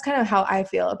that's kind of how I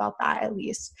feel about that, at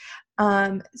least.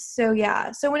 So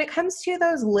yeah. So when it comes to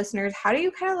those listeners, how do you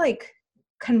kind of like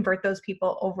convert those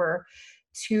people over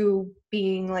to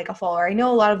being like a follower? I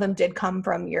know a lot of them did come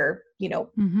from your, you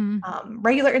know,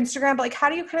 regular Instagram, but like, how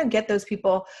do you kind of get those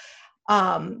people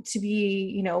to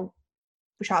be, you know,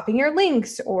 shopping your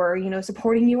links or, you know,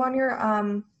 supporting you on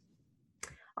your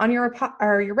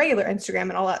your regular Instagram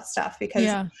and all that stuff?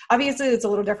 Because obviously it's a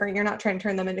little different. You're not trying to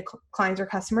turn them into clients or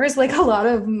customers like a lot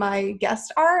of my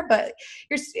guests are, but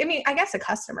I guess a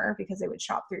customer, because they would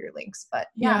shop through your links. But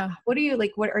what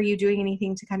are you doing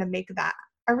anything to kind of make that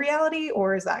a reality,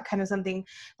 or is that kind of something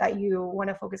that you want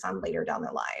to focus on later down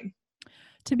the line?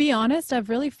 To be honest, I've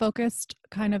really focused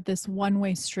kind of this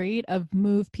one-way street of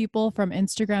move people from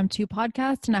Instagram to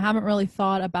podcast, and I haven't really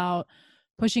thought about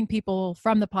pushing people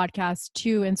from the podcast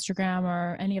to Instagram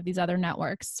or any of these other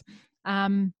networks.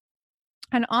 And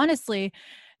honestly,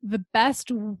 the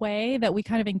best way that we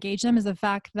kind of engage them is the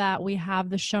fact that we have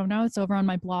the show notes over on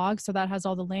my blog. So that has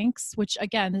all the links, which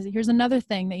again, here's another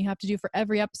thing that you have to do for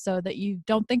every episode that you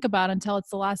don't think about until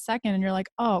it's the last second. And you're like,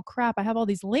 oh crap, I have all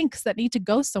these links that need to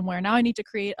go somewhere. Now I need to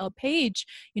create a page,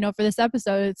 for this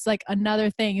episode. It's like another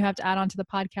thing you have to add onto the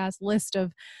podcast list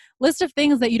of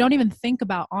things that you don't even think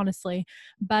about, honestly.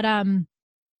 But,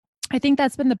 I think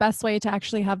that's been the best way to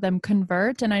actually have them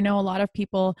convert. And I know a lot of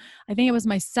people, I think it was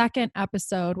my second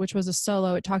episode, which was a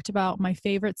solo. It talked about my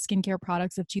favorite skincare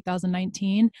products of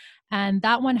 2019. And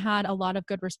that one had a lot of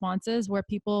good responses where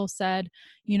people said,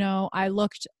 I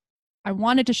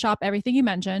wanted to shop everything you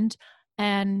mentioned,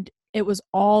 and it was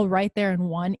all right there in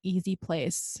one easy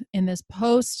place in this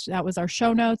post. That was our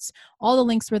show notes. All the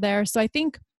links were there. So I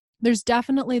think there's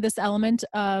definitely this element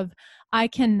of I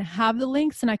can have the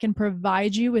links and I can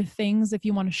provide you with things if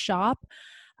you want to shop.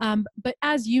 But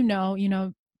as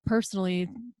personally,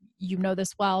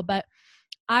 this well, but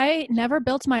I never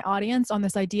built my audience on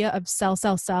this idea of sell,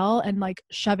 sell, sell and like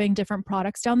shoving different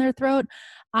products down their throat.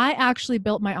 I actually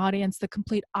built my audience the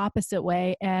complete opposite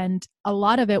way. And a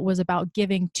lot of it was about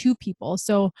giving to people.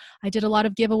 So I did a lot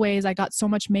of giveaways. I got so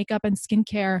much makeup and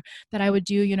skincare that I would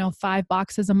do, 5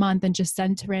 boxes a month and just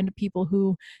send to random people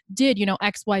who did,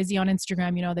 XYZ on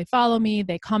Instagram. They follow me,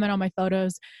 they comment on my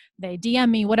photos, they DM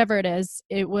me, whatever it is.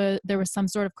 There was some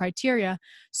sort of criteria.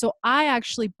 So I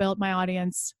actually built my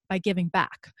audience by giving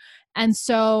back. And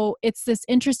so it's this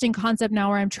interesting concept now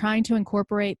where I'm trying to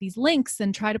incorporate these links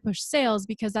and try to push sales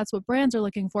because that's what brands are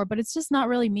looking for, but it's just not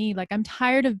really me. Like I'm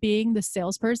tired of being the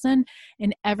salesperson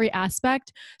in every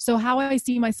aspect. So how I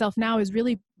see myself now is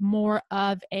really more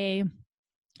of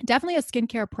definitely a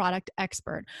skincare product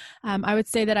expert. I would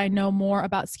say that I know more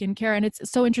about skincare, and it's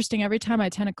so interesting every time I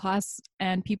attend a class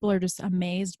and people are just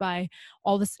amazed by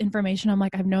all this information. I'm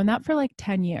like, I've known that for like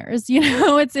 10 years.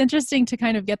 It's interesting to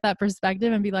kind of get that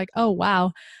perspective and be like, oh,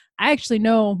 wow, I actually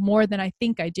know more than I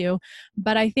think I do.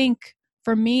 But I think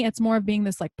for me, it's more of being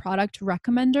this like product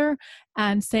recommender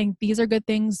and saying, these are good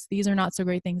things. These are not so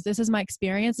great things. This is my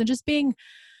experience, and just being,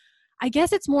 I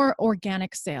guess it's more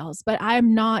organic sales, but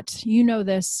I'm not,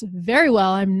 this very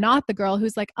well. I'm not the girl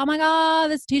who's like, oh my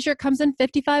God, this t-shirt comes in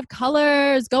 55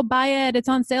 colors. Go buy it. It's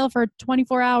on sale for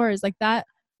 24 hours. Like that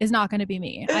is not going to be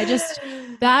me. That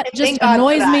just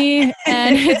annoys me.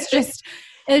 And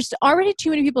there's already too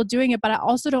many people doing it, but I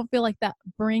also don't feel like that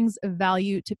brings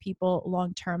value to people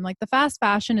long term. Like the fast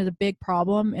fashion is a big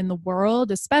problem in the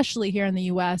world, especially here in the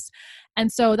US. And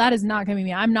so that is not going to be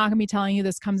me. I'm not going to be telling you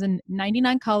this comes in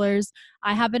 99 colors.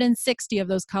 I have it in 60 of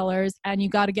those colors and you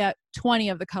got to get 20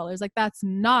 of the colors. Like that's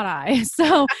not I.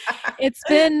 So it's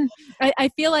been, I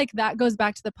feel like that goes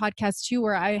back to the podcast too,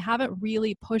 where I haven't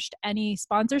really pushed any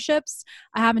sponsorships.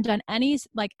 I haven't done any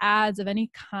like ads of any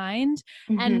kind.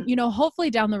 Mm-hmm. And, hopefully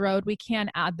down the road, we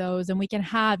can add those and we can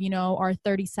have, our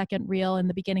 30-second reel in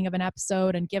the beginning of an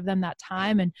episode and give them that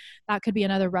time. And that could be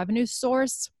another revenue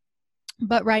source.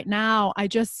 But right now, I'm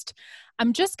just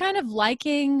kind of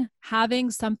liking having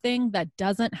something that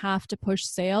doesn't have to push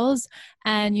sales.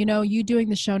 And, you doing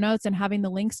the show notes and having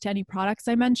the links to any products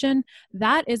I mentioned,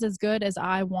 that is as good as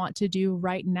I want to do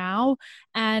right now.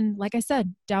 And like I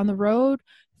said, down the road,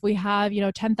 if we have,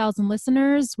 10,000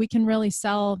 listeners, we can really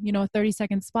sell, a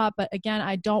 30-second spot. But again,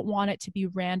 I don't want it to be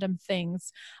random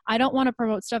things. I don't want to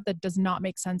promote stuff that does not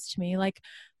make sense to me. Like,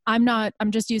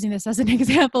 I'm just using this as an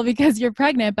example because you're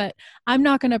pregnant, but I'm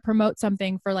not going to promote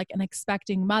something for like an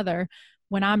expecting mother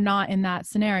when I'm not in that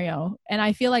scenario. And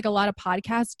I feel like a lot of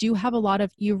podcasts do have a lot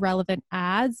of irrelevant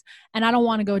ads, and I don't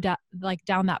want to go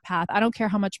down that path. I don't care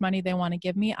how much money they want to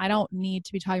give me. I don't need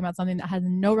to be talking about something that has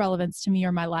no relevance to me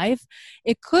or my life.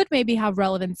 It could maybe have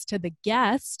relevance to the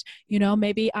guest.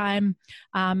 Maybe I'm,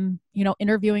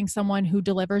 interviewing someone who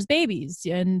delivers babies.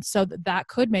 And so that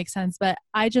could make sense, but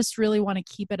I just really want to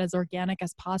keep it as organic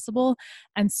as possible.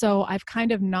 And so I've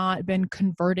kind of not been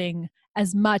converting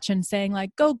as much and saying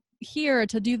like, go here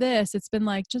to do this. It's been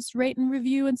like, just rate and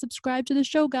review and subscribe to the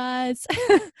show, guys.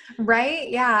 Right.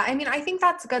 Yeah. I mean, I think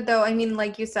that's good though. I mean,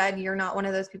 like you said, you're not one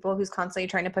of those people who's constantly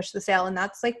trying to push the sale, and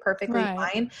that's like perfectly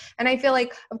fine. And I feel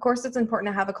like, of course, it's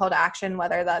important to have a call to action,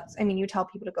 whether that's, you tell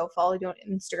people to go follow you on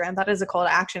Instagram. That is a call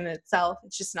to action in itself.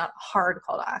 It's just not a hard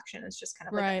call to action. It's just kind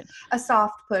of like a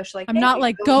soft push. Like, I'm not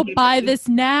like, go buy this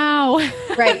now.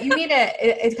 Right. You need it.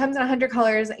 It comes in 100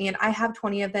 colors and I have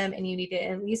 20 of them and you need it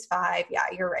in at least 5. Yeah,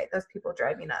 you're right. Those people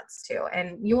drive me nuts too.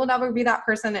 And you will never be that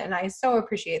person. And I so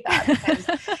appreciate that because,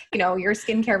 your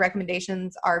skincare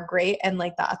recommendations are great. And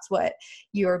like, that's what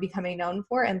you're becoming known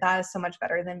for. And that is so much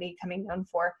better than becoming known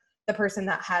for the person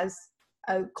that has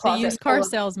a The closet used full car of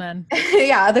salesman.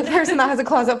 yeah, the person that has a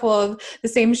closet full of the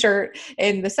same shirt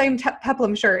in the same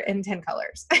peplum shirt in 10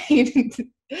 colors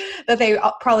that they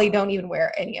probably don't even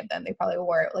wear any of them. They probably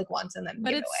wore it like once and then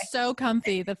But give it it's away. so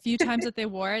comfy. The few times that they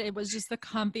wore it, it was just the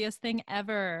comfiest thing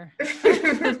ever.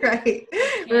 Right.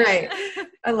 I Right. can't.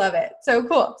 I love it. So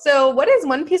cool. So what is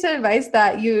one piece of advice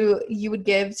that you would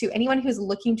give to anyone who's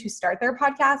looking to start their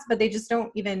podcast, but they just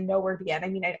don't even know where to begin? I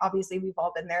mean, obviously we've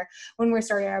all been there when we're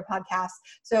starting our podcast.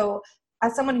 So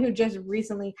as someone who just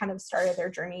recently kind of started their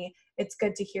journey, it's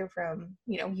good to hear from,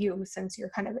 you, since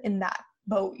you're kind of in that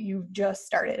boat. You just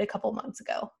started a couple months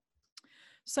ago.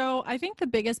 So I think the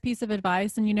biggest piece of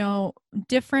advice, and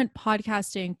different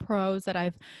podcasting pros that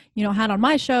I've had on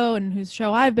my show and whose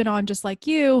show I've been on, just like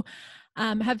you,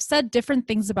 have said different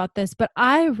things about this, but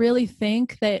I really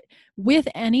think that with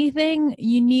anything,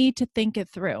 you need to think it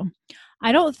through.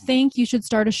 I don't think you should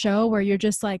start a show where you're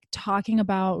just like talking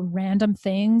about random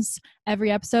things every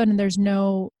episode and there's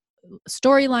no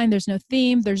storyline, there's no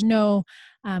theme, there's no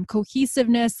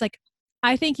cohesiveness. Like,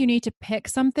 I think you need to pick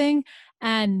something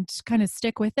and kind of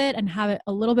stick with it and have it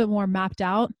a little bit more mapped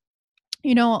out.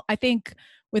 I think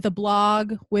with a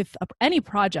blog, with any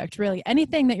project, really,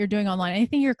 anything that you're doing online,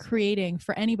 anything you're creating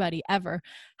for anybody ever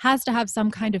has to have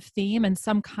some kind of theme and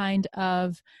some kind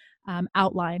of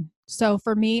outline. So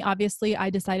for me, obviously,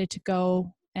 I decided to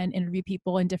go and interview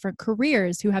people in different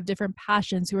careers who have different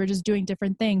passions, who are just doing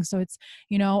different things. So it's,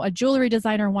 a jewelry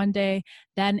designer one day,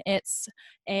 then it's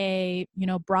a,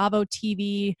 Bravo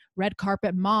TV red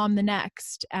carpet mom the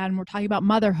next. And we're talking about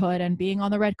motherhood and being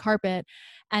on the red carpet.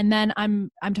 And then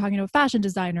I'm talking to a fashion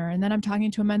designer, and then I'm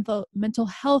talking to a mental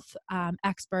health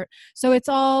expert. So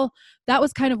that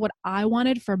was kind of what I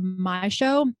wanted for my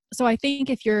show. So I think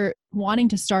if you're wanting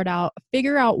to start out,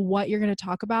 figure out what you're going to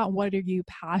talk about, what are you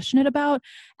passionate about.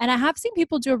 And I have seen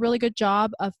people do a really good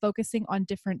job of focusing on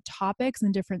different topics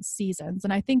and different seasons.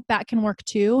 And I think that can work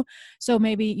too. So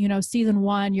maybe, season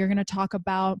 1, you're going to talk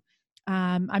about,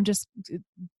 I'm just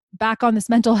back on this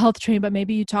mental health train, but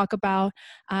maybe you talk about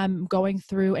going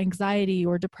through anxiety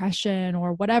or depression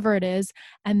or whatever it is.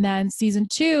 And then season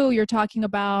 2, you're talking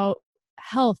about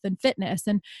health and fitness.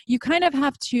 And you kind of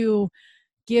have to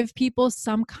give people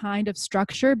some kind of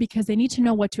structure because they need to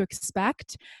know what to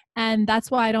expect. And that's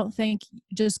why I don't think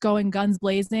just going guns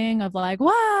blazing of like, wow,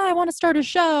 I want to start a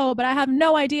show, but I have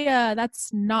no idea. That's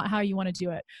not how you want to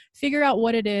do it. Figure out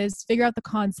what it is, figure out the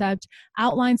concept,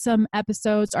 outline some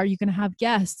episodes. Are you going to have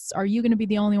guests? Are you going to be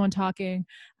the only one talking?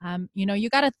 You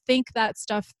got to think that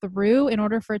stuff through in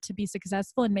order for it to be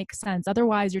successful and make sense.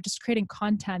 Otherwise, you're just creating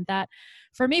content that,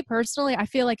 for me personally, I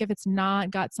feel like if it's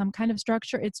not got some kind of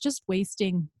structure, it's just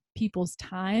wasting people's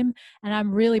time. And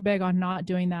I'm really big on not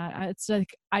doing that. It's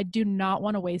like, I do not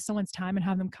want to waste someone's time and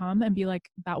have them come and be like,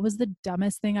 that was the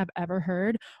dumbest thing I've ever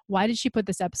heard. Why did she put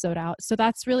this episode out? So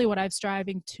that's really what I'm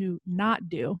striving to not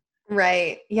do.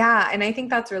 Right. Yeah. And I think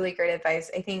that's really great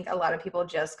advice. I think a lot of people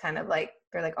just kind of like,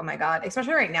 they're like, oh my God,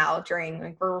 especially right now during,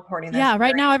 like, we're recording this. Yeah.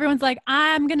 Right now, everyone's like,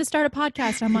 I'm going to start a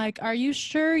podcast. I'm like, are you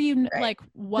sure right. like,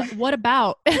 what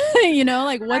about,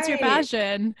 what's your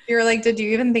passion? You're like, did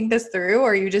you even think this through?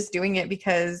 Or are you just doing it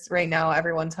because right now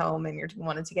everyone's home and you're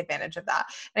wanting to take advantage of that?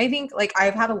 And I think like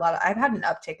I've had an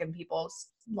uptick in people's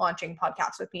launching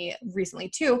podcasts with me recently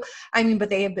too. I mean, but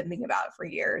they have been thinking about it for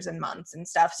years and months and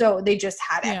stuff. So they just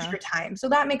had extra time. So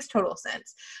that makes total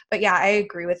sense. But yeah, I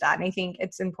agree with that. And I think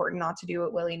it's important not to do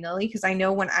it willy-nilly, because I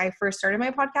know when I first started my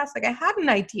podcast, like I had an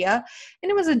idea and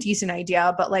it was a decent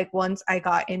idea, but like once I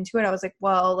got into it, I was like,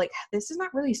 well, like this is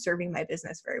not really serving my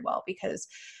business very well, because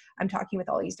I'm talking with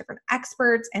all these different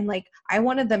experts and like I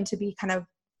wanted them to be kind of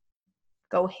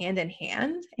go hand in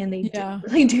hand, and they didn't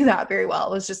really do that very well.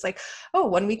 It was just like, oh,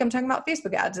 1 week I'm talking about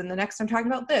Facebook ads and the next I'm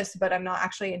talking about this, but I'm not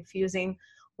actually infusing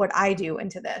what I do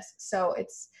into this. So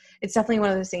it's definitely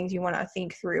one of those things you want to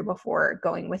think through before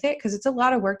going with it, because it's a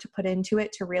lot of work to put into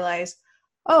it to realize,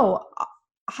 oh,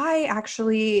 I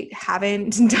actually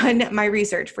haven't done my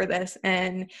research for this.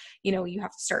 And, you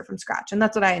have to start from scratch. And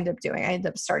that's what I ended up doing. I ended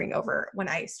up starting over when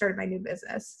I started my new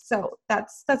business. So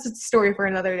that's a story for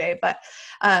another day. But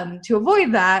to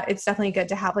avoid that, it's definitely good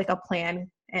to have like a plan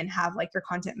and have like your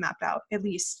content mapped out, at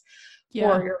least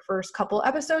for your first couple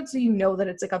episodes. So you know that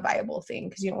it's like a viable thing,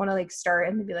 because you don't want to like start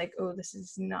and be like, oh, this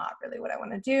is not really what I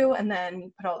want to do. And then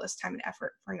you put all this time and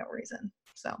effort for no reason.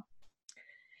 So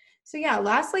yeah,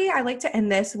 lastly, I like to end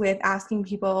this with asking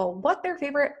people what their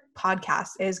favorite podcast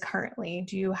is currently.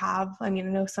 Do you have, I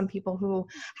know some people who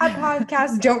have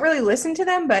podcasts don't really listen to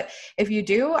them, but if you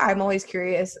do, I'm always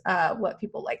curious what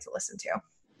people like to listen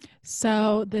to.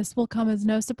 So this will come as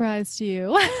no surprise to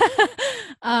you.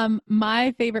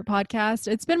 My favorite podcast,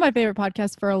 it's been my favorite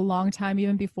podcast for a long time,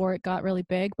 even before it got really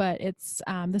big, but it's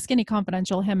The Skinny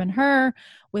Confidential, Him and Her,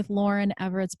 with Lauren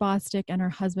Everett Bosstick and her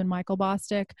husband, Michael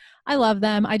Bosstick. I love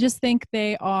them. I just think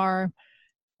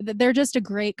they're just a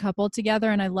great couple together.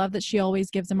 And I love that she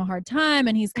always gives him a hard time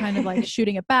and he's kind of like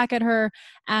shooting it back at her.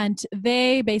 And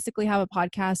they basically have a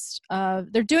podcast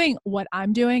they're doing what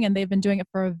I'm doing, and they've been doing it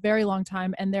for a very long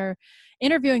time. And they're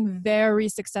interviewing very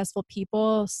successful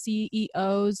people,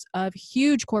 CEOs of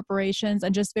huge corporations,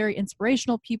 and just very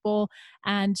inspirational people.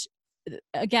 And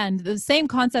again, the same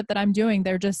concept that I'm doing,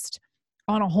 they're just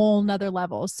on a whole nother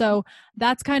level. So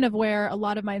that's kind of where a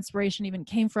lot of my inspiration even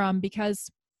came from, because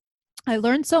I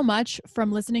learned so much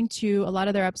from listening to a lot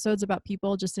of their episodes about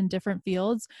people just in different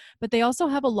fields, but they also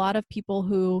have a lot of people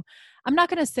who, I'm not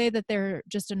going to say that they're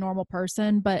just a normal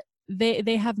person, but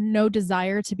they have no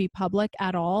desire to be public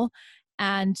at all.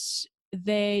 And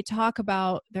they talk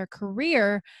about their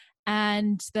career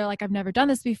and they're like, I've never done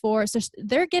this before. So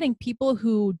they're getting people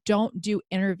who don't do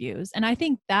interviews. And I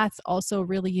think that's also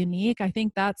really unique. I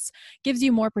think that's gives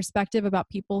you more perspective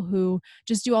about people who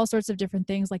just do all sorts of different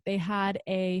things. Like they had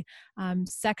a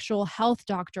sexual health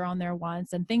doctor on there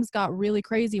once, and things got really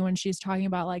crazy when she's talking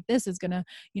about like, this is going to,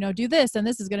 do this, and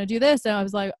this is going to do this. And I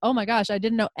was like, oh my gosh, I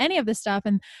didn't know any of this stuff.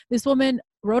 And this woman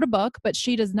wrote a book, but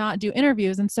she does not do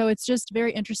interviews. And so it's just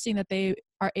very interesting that they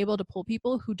are able to pull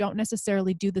people who don't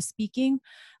necessarily do the speaking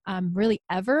really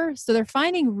ever. So they're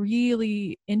finding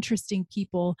really interesting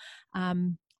people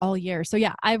all year. So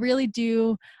yeah, I really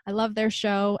do. I love their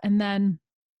show. And then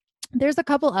there's a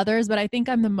couple others, but I think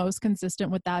I'm the most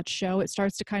consistent with that show. It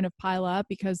starts to kind of pile up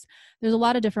because there's a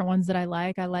lot of different ones that I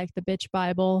like. I like The Bitch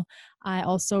Bible. I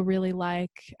also really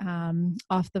like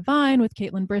Off the Vine with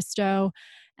Caitlin Bristow.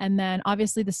 And then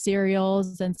obviously the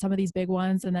serials and some of these big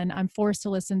ones. And then I'm forced to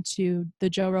listen to the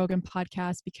Joe Rogan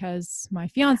podcast because my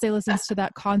fiance listens to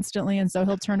that constantly. And so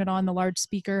he'll turn it on the large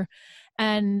speaker.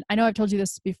 And I know I've told you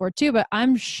this before too, but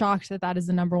I'm shocked that that is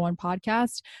the number one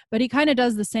podcast. But he kind of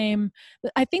does the same.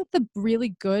 I think the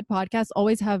really good podcasts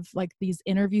always have like these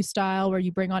interview style where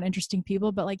you bring on interesting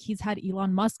people, but like he's had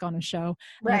Elon Musk on a show.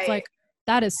 And Right. It's like,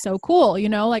 that is so cool.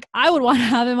 Like I would want to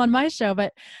have him on my show,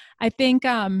 but I think,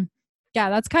 yeah,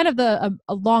 that's kind of a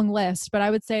long list, but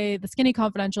I would say The Skinny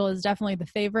Confidential is definitely the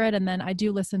favorite. And then I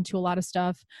do listen to a lot of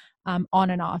stuff on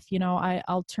and off.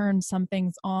 I'll turn some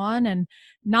things on, and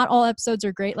not all episodes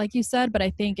are great, like you said, but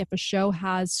I think if a show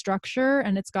has structure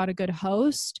and it's got a good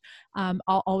host,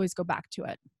 I'll always go back to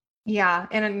it. Yeah.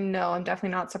 And no, I'm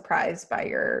definitely not surprised by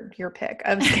your pick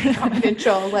of Skinny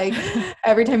Confidential. Like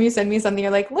every time you send me something,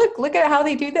 you're like, look at how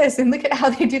they do this and look at how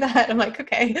they do that. I'm like,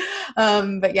 okay.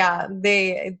 But yeah,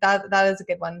 that is a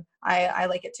good one. I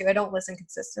like it too. I don't listen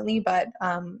consistently, but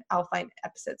I'll find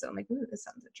episodes and I'm like, ooh, this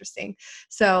sounds interesting.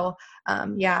 So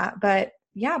yeah, but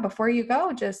yeah, before you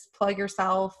go, just plug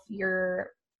yourself,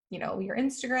 your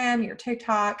Instagram, your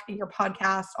TikTok, your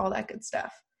podcast, all that good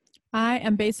stuff. I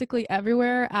am basically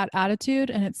everywhere at Attitude,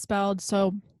 and it's spelled,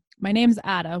 so my name's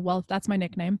Ada. Well, that's my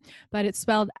nickname, but it's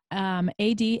spelled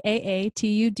Adaatude.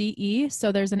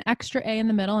 So there's an extra A in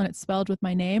the middle, and it's spelled with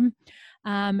my name.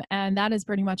 And that is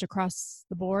pretty much across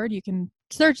the board. You can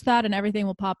search that and everything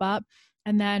will pop up.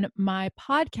 And then my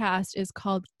podcast is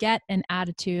called Get an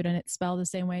Attitude, and it's spelled the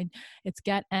same way. It's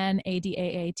Get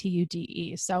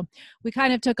N-A-D-A-A-T-U-D-E. So we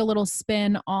kind of took a little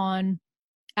spin on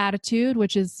attitude,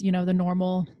 which is, the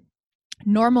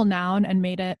normal noun, and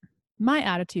made it my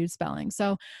attitude spelling.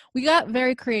 So we got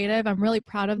very creative. I'm really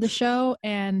proud of the show.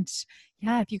 And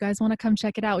yeah, if you guys want to come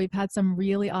check it out, we've had some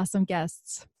really awesome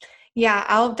guests. Yeah,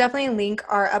 I'll definitely link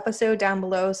our episode down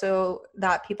below so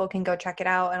that people can go check it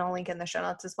out, and I'll link in the show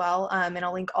notes as well. And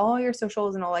I'll link all your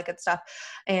socials and all that good stuff.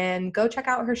 And go check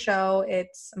out her show.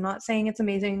 I'm not saying it's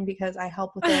amazing because I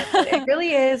help with it, but it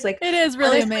really is. Like, it is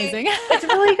really honestly, amazing. It's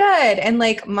really good. And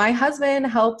like my husband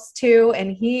helps too,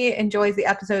 and he enjoys the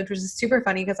episodes, which is super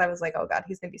funny because I was like, oh God,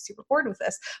 he's gonna be super bored with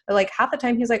this. But like half the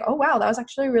time he's like, oh wow, that was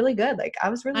actually really good. Like I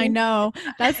was really I know.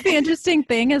 That's the interesting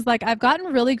thing is like I've gotten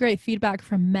really great feedback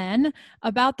from men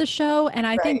about the show. And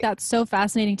I think that's so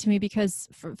fascinating to me because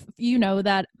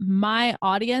that my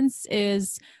audience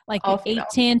is like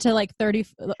 18 to like 30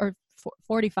 or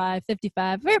 45,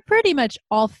 55. We're pretty much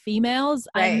all females.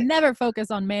 Right. I never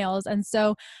focus on males. And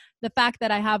so the fact that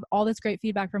I have all this great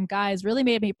feedback from guys really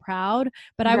made me proud.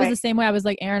 But I was the same way. I was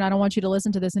like, Aaron, I don't want you to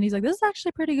listen to this. And he's like, this is actually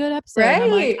a pretty good episode. Right,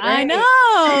 I'm like, I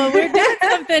know. We're doing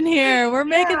something in here. We're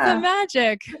making some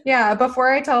magic. Yeah.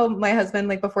 Before I tell my husband,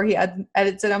 like before he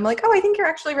edits it, I'm like, oh, I think you're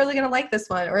actually really going to like this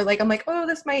one. Or like, I'm like, oh,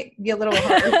 this might be a little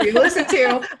harder for you to listen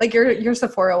to. Like your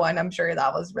Sephora one. I'm sure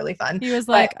that was really fun. He was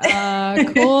like,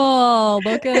 cool.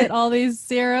 Look at all these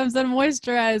serums and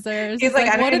moisturizers. He's like,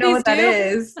 I don't even know what that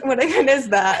is. What even is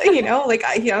that? Like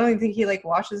I don't think he like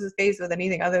washes his face with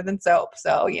anything other than soap.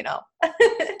 So,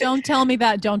 Don't tell me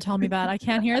that. Don't tell me that. I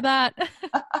can't hear that.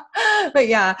 But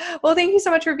yeah. Well, thank you so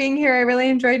much for being here. I really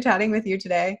enjoyed chatting with you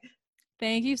today.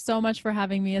 Thank you so much for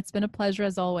having me. It's been a pleasure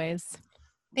as always.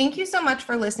 Thank you so much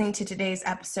for listening to today's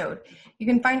episode. You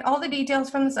can find all the details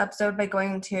from this episode by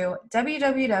going to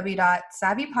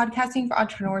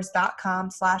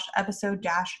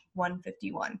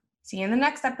www.savvypodcastingforentrepreneurs.com/episode-151. See you in the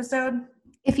next episode.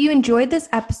 If you enjoyed this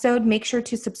episode, make sure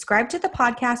to subscribe to the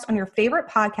podcast on your favorite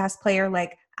podcast player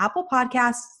like Apple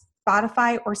Podcasts,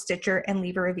 Spotify, or Stitcher and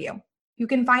leave a review. You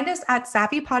can find us at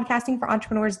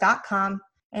savvypodcastingforentrepreneurs.com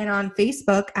and on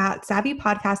Facebook at Savvy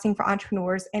Podcasting for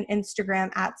Entrepreneurs and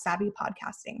Instagram at Savvy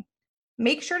Podcasting.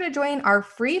 Make sure to join our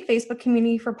free Facebook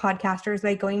community for podcasters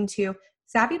by going to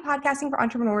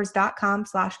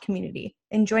savvypodcastingforentrepreneurs.com/community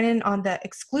and join in on the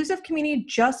exclusive community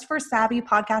just for Savvy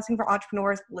Podcasting for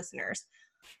Entrepreneurs listeners.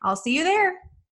 I'll see you there.